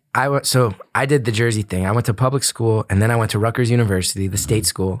 I did the Jersey thing. I went to public school and then I went to Rutgers University, the state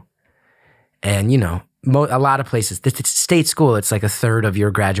school. And, you know, a lot of places, it's state school, it's like a third of your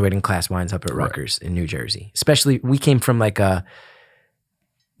graduating class winds up at Rutgers in New Jersey. Especially, we came from like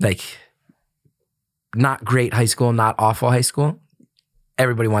not great high school, not awful high school.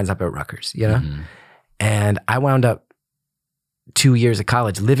 Everybody winds up at Rutgers, you know? Mm-hmm. And I wound up 2 years of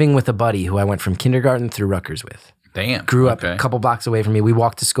college living with a buddy who I went from kindergarten through Rutgers with. Damn. Grew up a couple blocks away from me. We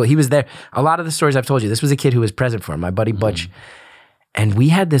walked to school. He was there. A lot of the stories I've told you, this was a kid who was present for him, my buddy Butch. And we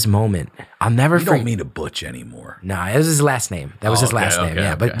had this moment. I'll never forget. You don't mean a Butch anymore. No, it was his last name. That was his last name.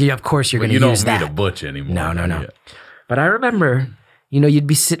 Yeah, but yeah, of course you're going to use that. You don't mean a Butch anymore. No. Yeah. But I remember, you know, you'd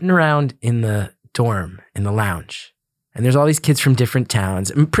be sitting around in the dorm, in the lounge, and there's all these kids from different towns.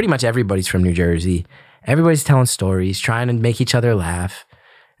 And pretty much everybody's from New Jersey. Everybody's telling stories, trying to make each other laugh.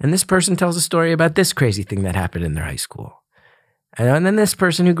 And this person tells a story about this crazy thing that happened in their high school. And then this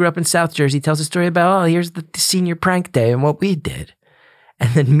person who grew up in South Jersey tells a story about, here's the senior prank day and what we did. And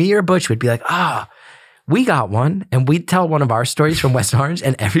then me or Butch would be like, we got one. And we'd tell one of our stories from West Orange,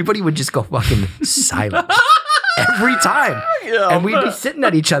 and everybody would just go fucking silent every time. Yeah, and we'd be sitting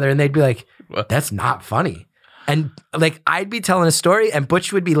at each other, and they'd be like, that's not funny. And like, I'd be telling a story, and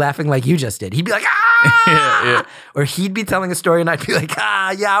Butch would be laughing like you just did. He'd be like, yeah. Or he'd be telling a story, and I'd be like,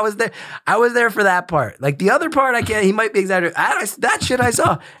 yeah, I was there. I was there for that part. Like the other part, I can't. He might be exaggerating. That shit I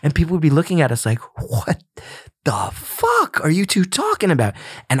saw, and people would be looking at us like, what the fuck are you two talking about?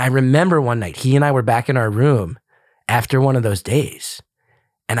 And I remember one night, he and I were back in our room after one of those days,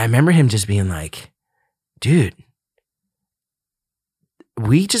 and I remember him just being like, dude,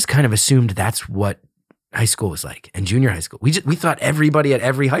 we just kind of assumed that's what high school was like, and junior high school. We thought everybody at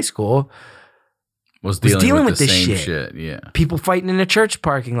every high school was dealing with this same shit. Yeah. People fighting in a church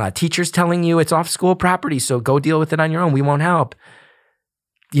parking lot. Teachers telling you it's off school property, so go deal with it on your own. We won't help.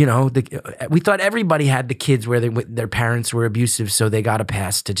 You know, we thought everybody had the kids where their parents were abusive, so they got a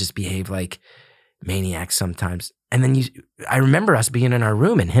pass to just behave like maniacs sometimes. And then I remember us being in our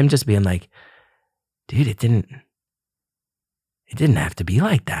room and him just being like, dude, it didn't have to be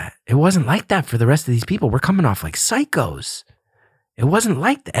like that. It wasn't like that for the rest of these people. We're coming off like psychos. It wasn't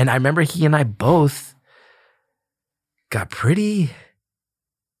like that. And I remember he and I both got pretty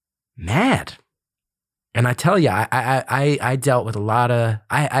mad. And I tell you, I dealt with a lot of,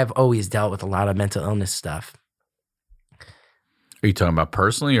 I've always dealt with a lot of mental illness stuff. Are you talking about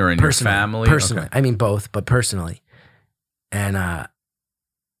personally or in your family? Personally. Okay. I mean, both, but personally. And I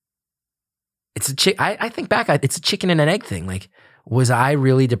think back, it's a chicken and an egg thing. Like, was I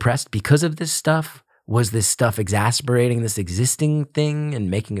really depressed because of this stuff? Was this stuff exacerbating this existing thing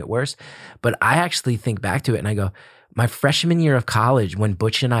and making it worse? But I actually think back to it and I go, my freshman year of college, when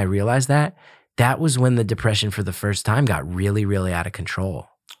Butch and I realized that was when the depression for the first time got really, really out of control.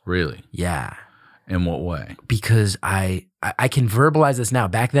 Really? Yeah. In what way? Because I can verbalize this now.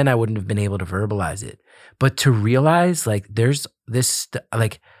 Back then, I wouldn't have been able to verbalize it. But to realize, like, there's this,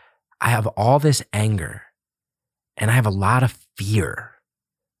 like, I have all this anger and I have a lot of fear.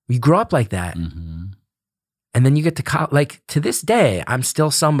 You grow up like that. Mm-hmm. And then you get to like, to this day, I'm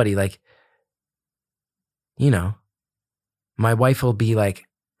still somebody like, you know, my wife will be like,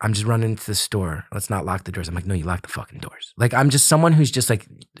 I'm just running into the store. Let's not lock the doors. I'm like, no, you lock the fucking doors. Like, I'm just someone who's just like,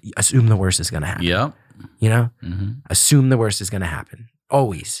 assume the worst is going to happen. Yeah. You know? Mm-hmm. Assume the worst is going to happen.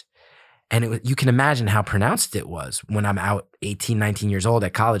 Always. And you can imagine how pronounced it was when I'm out 18, 19 years old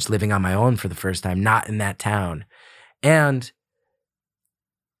at college, living on my own for the first time, not in that town. And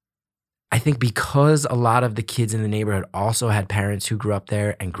I think because a lot of the kids in the neighborhood also had parents who grew up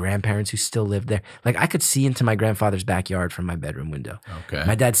there and grandparents who still lived there. Like, I could see into my grandfather's backyard from my bedroom window. Okay.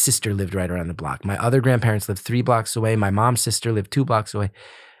 My dad's sister lived right around the block. My other grandparents lived 3 blocks away. My mom's sister lived 2 blocks away.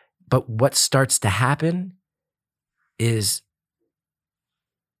 But what starts to happen is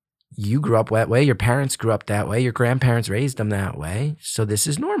you grew up that way. Your parents grew up that way. Your grandparents raised them that way. So this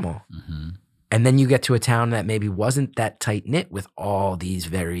is normal. Mm-hmm. And then you get to a town that maybe wasn't that tight-knit with all these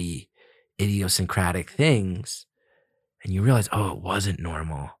very idiosyncratic things, and you realize, oh, it wasn't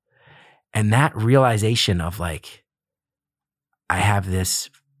normal. And that realization of like, I have this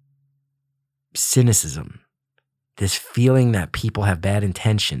cynicism, this feeling that people have bad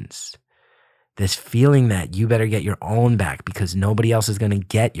intentions, this feeling that you better get your own back because nobody else is going to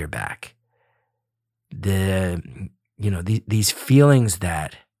get your back. These feelings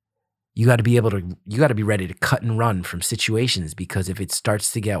that you got to be ready to cut and run from situations, because if it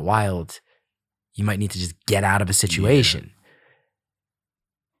starts to get wild, you might need to just get out of a situation. Yeah.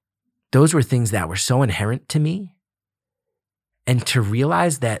 Those were things that were so inherent to me. And to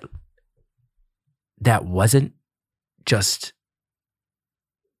realize that wasn't just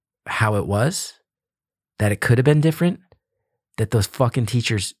how it was, that it could have been different, that those fucking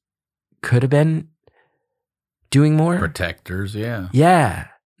teachers could have been doing more. Protectors, yeah. Yeah.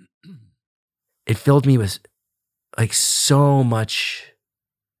 It filled me with like so much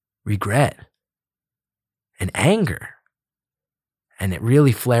regret and anger. And it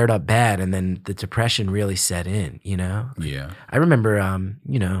really flared up bad. And then the depression really set in, you know? Yeah. I remember,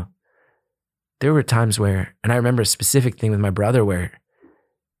 you know, there were times where, and I remember a specific thing with my brother where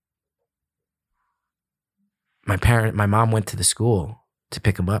my mom went to the school to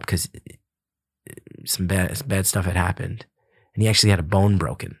pick him up because some bad stuff had happened. And he actually had a bone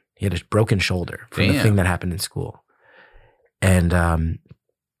broken. He had a broken shoulder from the thing that happened in school. And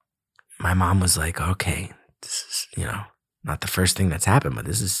my mom was like, okay, this is, you know, not the first thing that's happened, but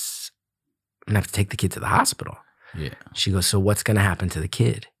I'm gonna have to take the kid to the hospital. Yeah. She goes, so what's gonna happen to the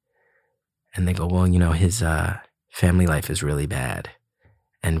kid? And they go, well, you know, his family life is really bad.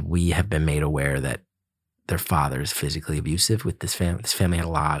 And we have been made aware that their father is physically abusive with this family. This family had a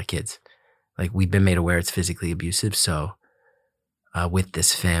lot of kids. Like, we've been made aware it's physically abusive. So with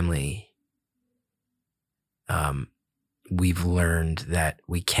this family, we've learned that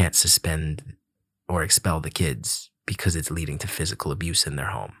we can't suspend or expel the kids because it's leading to physical abuse in their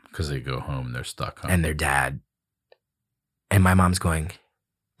home. Because they go home, they're stuck home. And their dad. And my mom's going,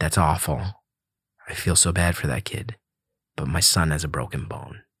 that's awful. I feel so bad for that kid. But my son has a broken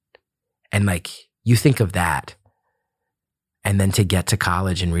bone. And like, you think of that. And then to get to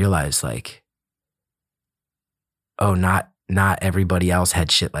college and realize like, oh, not everybody else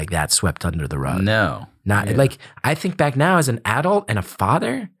had shit like that swept under the rug. No. Like, I think back now as an adult and a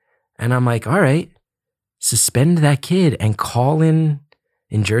father, and I'm like, all right, suspend that kid and call in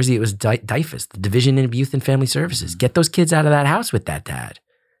Jersey, it was DYFS, the Division of Youth and Family Services. Get those kids out of that house with that dad.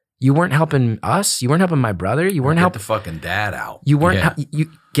 You weren't helping us. You weren't helping my brother. You weren't helping the fucking dad out. You weren't.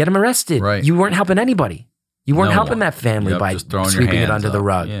 You get him arrested. Right. You weren't helping anybody. You weren't helping that family by just throwing sweeping your it hands under the up.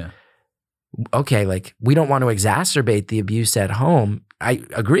 rug. Yeah. Okay, like, we don't want to exacerbate the abuse at home. I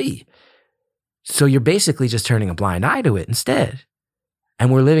agree. So you're basically just turning a blind eye to it instead.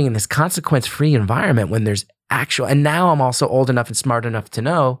 And we're living in this consequence-free environment when there's actual, and now I'm also old enough and smart enough to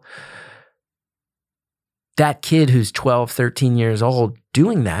know that kid who's 12, 13 years old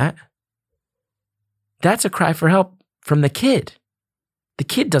doing that, that's a cry for help from the kid. The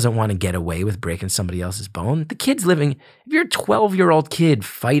kid doesn't want to get away with breaking somebody else's bone. The kid's living, if you're a 12-year-old kid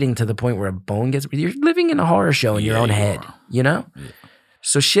fighting to the point where a bone gets, you're living in a horror show in your own head, you know? Yeah.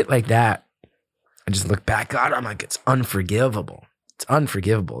 So shit like that, I just look back on it, I'm like, it's unforgivable. It's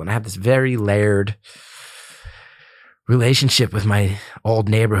unforgivable. And I have this very layered relationship with my old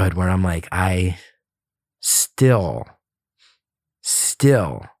neighborhood where I'm like, I still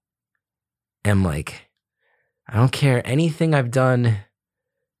am like, I don't care anything I've done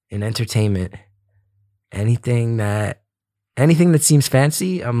in entertainment, anything that seems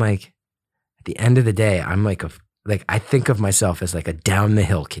fancy, I'm like, at the end of the day, I'm like I think of myself as like a down the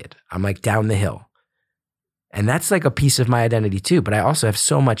hill kid. I'm like down the hill. And that's like a piece of my identity too. But I also have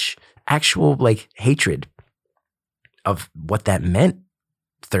so much actual like hatred of what that meant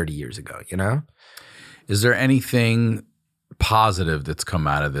 30 years ago, you know? Is there anything positive that's come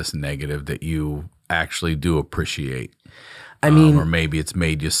out of this negative that you actually do appreciate? I mean, or maybe it's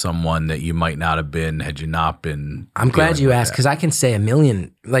made you someone that you might not have been had you not been. I'm glad you asked, because I can say a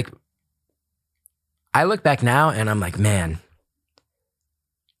million. Like, I look back now and I'm like, man,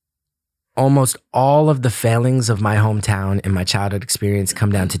 almost all of the failings of my hometown and my childhood experience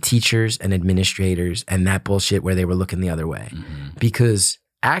come down to teachers and administrators and that bullshit where they were looking the other way. Mm-hmm. Because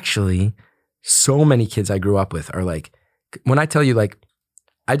actually, so many kids I grew up with are like, when I tell you, like,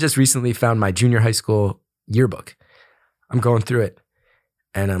 I just recently found my junior high school yearbook. I'm going through it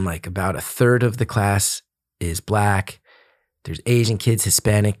and I'm like, about a third of the class is Black. There's Asian kids,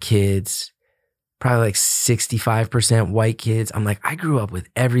 Hispanic kids, probably like 65% white kids. I'm like, I grew up with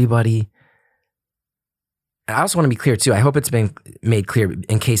everybody. And I also want to be clear too. I hope it's been made clear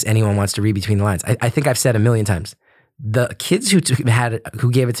in case anyone wants to read between the lines. I think I've said a million times. The kids who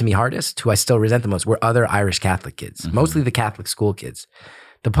gave it to me hardest, who I still resent the most, were other Irish Catholic kids, mostly the Catholic school kids.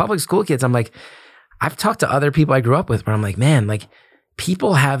 The public school kids, I'm like, I've talked to other people I grew up with where I'm like, man, like,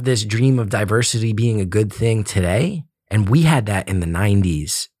 people have this dream of diversity being a good thing today. And we had that in the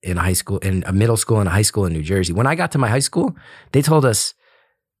 90s in high school, in a middle school and a high school in New Jersey. When I got to my high school, they told us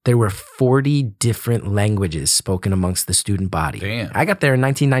there were 40 different languages spoken amongst the student body. Damn. I got there in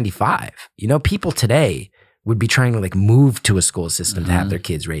 1995. You know, people today would be trying to like move to a school system to have their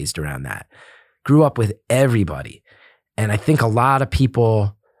kids raised around that. Grew up with everybody. And I think a lot of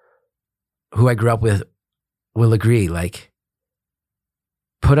people who I grew up with will agree, like,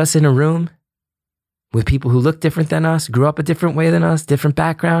 put us in a room with people who look different than us, grew up a different way than us, different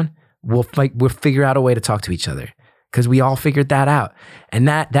background. we'll figure out a way to talk to each other because we all figured that out. And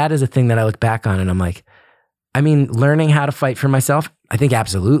that is a thing that I look back on and I'm like, I mean, learning how to fight for myself, I think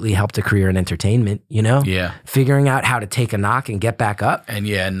absolutely helped a career in entertainment, you know? Yeah. Figuring out how to take a knock and get back up. And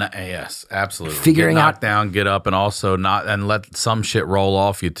yes, absolutely. Figuring get knocked out down, get up, and also not and let some shit roll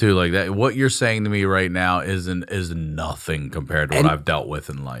off you too. Like that. What you're saying to me right now is nothing compared to what I've dealt with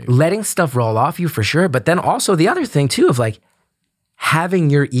in life. letting stuff roll off you for sure. But then also the other thing too of like having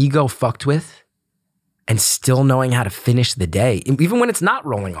your ego fucked with and still knowing how to finish the day, even when it's not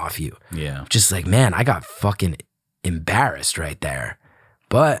rolling off you. Yeah. Just like, man, I got fucking embarrassed right there.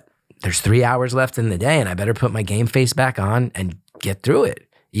 But there's 3 hours left in the day and I better put my game face back on and get through it,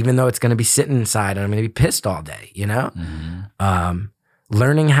 even though it's going to be sitting inside and I'm going to be pissed all day, you know? Mm-hmm.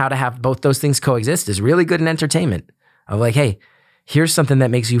 Learning how to have both those things coexist is really good in entertainment. Of like, hey, here's something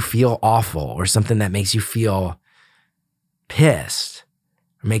that makes you feel awful or something that makes you feel pissed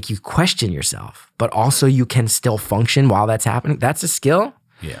or make you question yourself, but also you can still function while that's happening. That's a skill.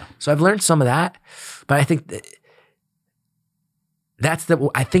 Yeah. So I've learned some of that, but I think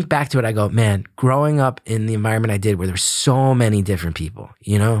I think back to it, I go, man, growing up in the environment I did where there's so many different people,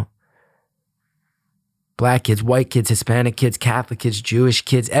 you know? Black kids, white kids, Hispanic kids, Catholic kids, Jewish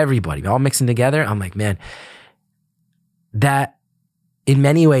kids, everybody, all mixing together. I'm like, man, that in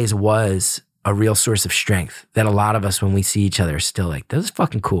many ways was a real source of strength that a lot of us, when we see each other, are still like, this is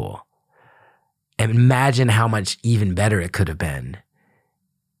fucking cool. And imagine how much even better it could have been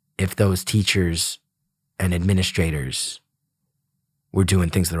if those teachers and administrators were doing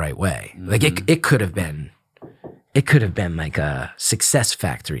things the right way. Mm-hmm. Like it could have been like a success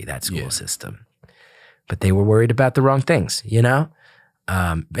factory, that school system. But they were worried about the wrong things, you know?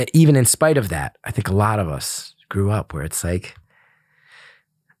 But even in spite of that, I think a lot of us grew up where it's like,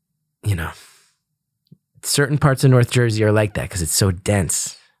 you know, certain parts of North Jersey are like that because it's so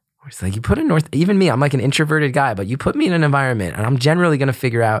dense. It's like you put even me, I'm like an introverted guy, but you put me in an environment and I'm generally going to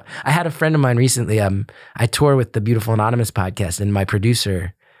figure out. I had a friend of mine recently, I tour with the Beautiful Anonymous podcast and my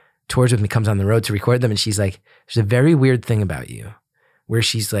producer tours with me, comes on the road to record them. And she's like, there's a very weird thing about you where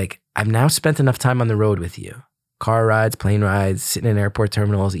she's like, I've now spent enough time on the road with you. Car rides, plane rides, sitting in airport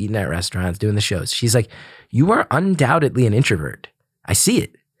terminals, eating at restaurants, doing the shows. She's like, you are undoubtedly an introvert. I see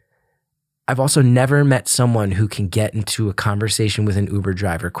it. I've also never met someone who can get into a conversation with an Uber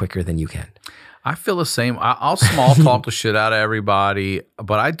driver quicker than you can. I feel the same. I'll small talk the shit out of everybody,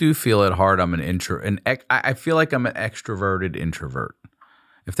 but I do feel at heart I'm an introvert. And I feel like I'm an extroverted introvert,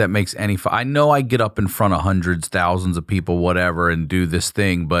 if that makes any I know I get up in front of hundreds, thousands of people, whatever, and do this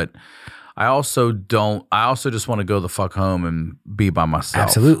thing, but I also just want to go the fuck home and be by myself.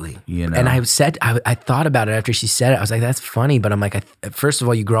 Absolutely. You know? And I thought about it after she said it. I was like, that's funny. But I'm like, first of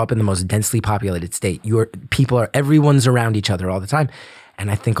all, you grow up in the most densely populated state. Everyone's around each other all the time.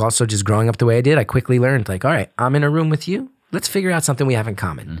 And I think also just growing up the way I did, I quickly learned like, all right, I'm in a room with you. Let's figure out something we have in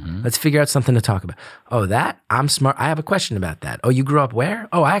common. Mm-hmm. Let's figure out something to talk about. Oh, I'm smart. I have a question about that. Oh, you grew up where?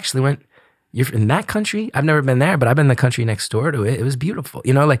 Oh, I actually you're in that country? I've never been there, but I've been in the country next door to it. It was beautiful.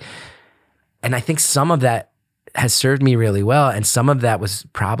 You know, like, and I think some of that has served me really well. And some of that was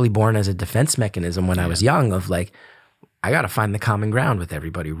probably born as a defense mechanism when I was young of like, I got to find the common ground with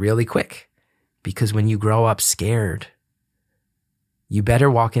everybody really quick. Because when you grow up scared, you better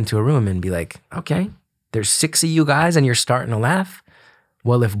walk into a room and be like, okay, there's 6 of you guys and you're starting to laugh.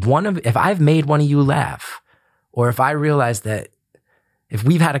 Well, if I've made one of you laugh, or if I realize that if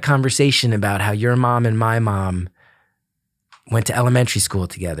we've had a conversation about how your mom and my mom went to elementary school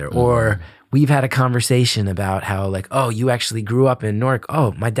together, or we've had a conversation about how like, oh, you actually grew up in Newark.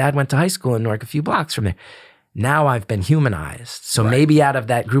 Oh, my dad went to high school in Newark a few blocks from there. Now I've been humanized. So maybe out of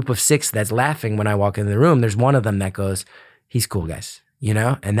that group of 6 that's laughing when I walk in the room, there's one of them that goes, he's cool, guys, you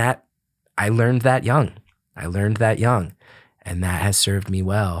know? And that, I learned that young. And that has served me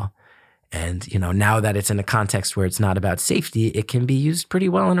well. And, you know, now that it's in a context where it's not about safety, it can be used pretty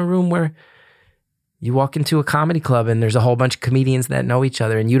well in a room where you walk into a comedy club and there's a whole bunch of comedians that know each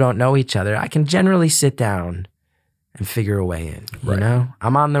other and you don't know each other. I can generally sit down and figure a way in, you know?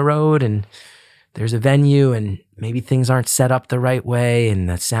 I'm on the road and there's a venue and maybe things aren't set up the right way and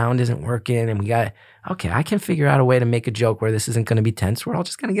the sound isn't working and I can figure out a way to make a joke where this isn't going to be tense. We're all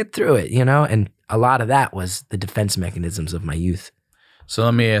just going to get through it, you know? And a lot of that was the defense mechanisms of my youth. So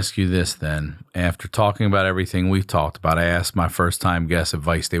let me ask you this then. After talking about everything we've talked about, I asked my first-time guests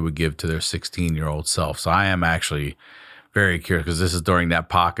advice they would give to their 16-year-old self. So I am actually very curious because this is during that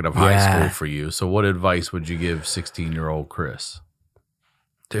pocket of high school for you. So what advice would you give 16-year-old Chris?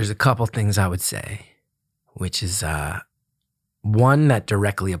 There's a couple things I would say, which is one that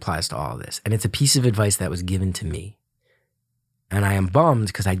directly applies to all of this. And it's a piece of advice that was given to me. and I am bummed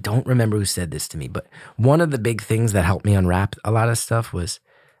because I don't remember who said this to me, but one of the big things that helped me unwrap a lot of stuff was,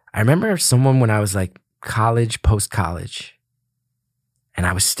 I remember someone when I was like college, post-college, and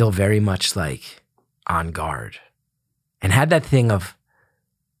I was still very much like on guard and had that thing of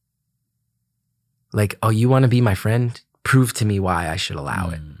like, oh, you want to be my friend? Prove to me why I should allow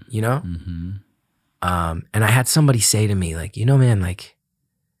it, you know? Mm-hmm. And I had somebody say to me, like, you know, man, like,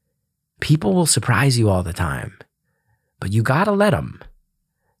 people will surprise you all the time, but you gotta let them.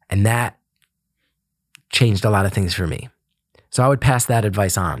 And that changed a lot of things for me. So I would pass that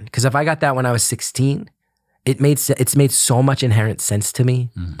advice on. Because if I got that when I was 16, it's made so much inherent sense to me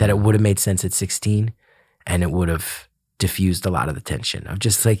that it would have made sense at 16, and it would have diffused a lot of the tension of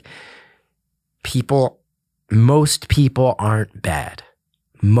just like, most people aren't bad.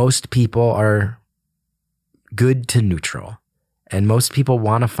 Most people are good to neutral. And most people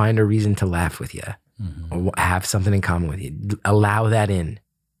want to find a reason to laugh with you or have something in common with you. Allow that in.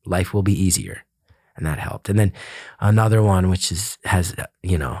 Life will be easier. And that helped. And then another one, which has,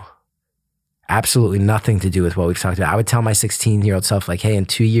 you know, absolutely nothing to do with what we've talked about. I would tell my 16-year-old self, like, hey, in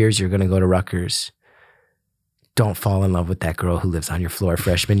 2 years, you're going to go to Rutgers. Don't fall in love with that girl who lives on your floor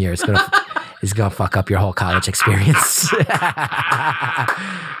freshman year. It's going to fuck up your whole college experience.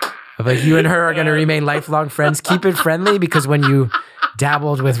 But you and her are going to remain lifelong friends. Keep it friendly, because when you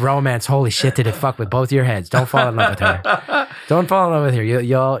dabbled with romance, holy shit, did it fuck with both your heads. Don't fall in love with her. Don't fall in love with her.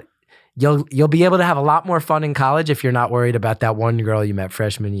 You'll be able to have a lot more fun in college if you're not worried about that one girl you met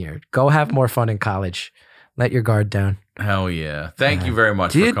freshman year. Go have more fun in college. Let your guard down. Hell yeah. Thank you very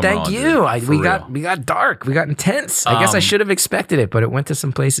much dude, for coming on. Thank you. Dude. We got dark. We got intense. I guess I should have expected it, but it went to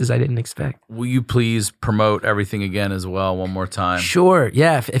some places I didn't expect. Will you please promote everything again as well one more time? Sure.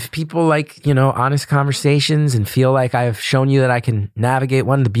 Yeah. If people like, you know, honest conversations and feel like I've shown you that I can navigate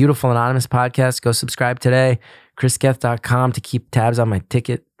one of the beautiful Anonymous podcasts, go subscribe today. ChrisGeth.com to keep tabs on my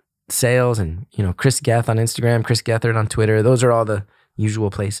ticket sales, and, you know, Chris Geth on Instagram, Chris Gethard on Twitter. Those are all the usual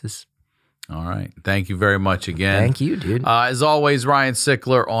places. All right. Thank you very much again. Thank you, dude. As always, Ryan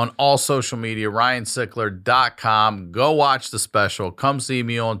Sickler on all social media, ryansickler.com. Go watch the special. Come see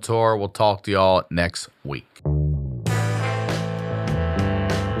me on tour. We'll talk to y'all next week.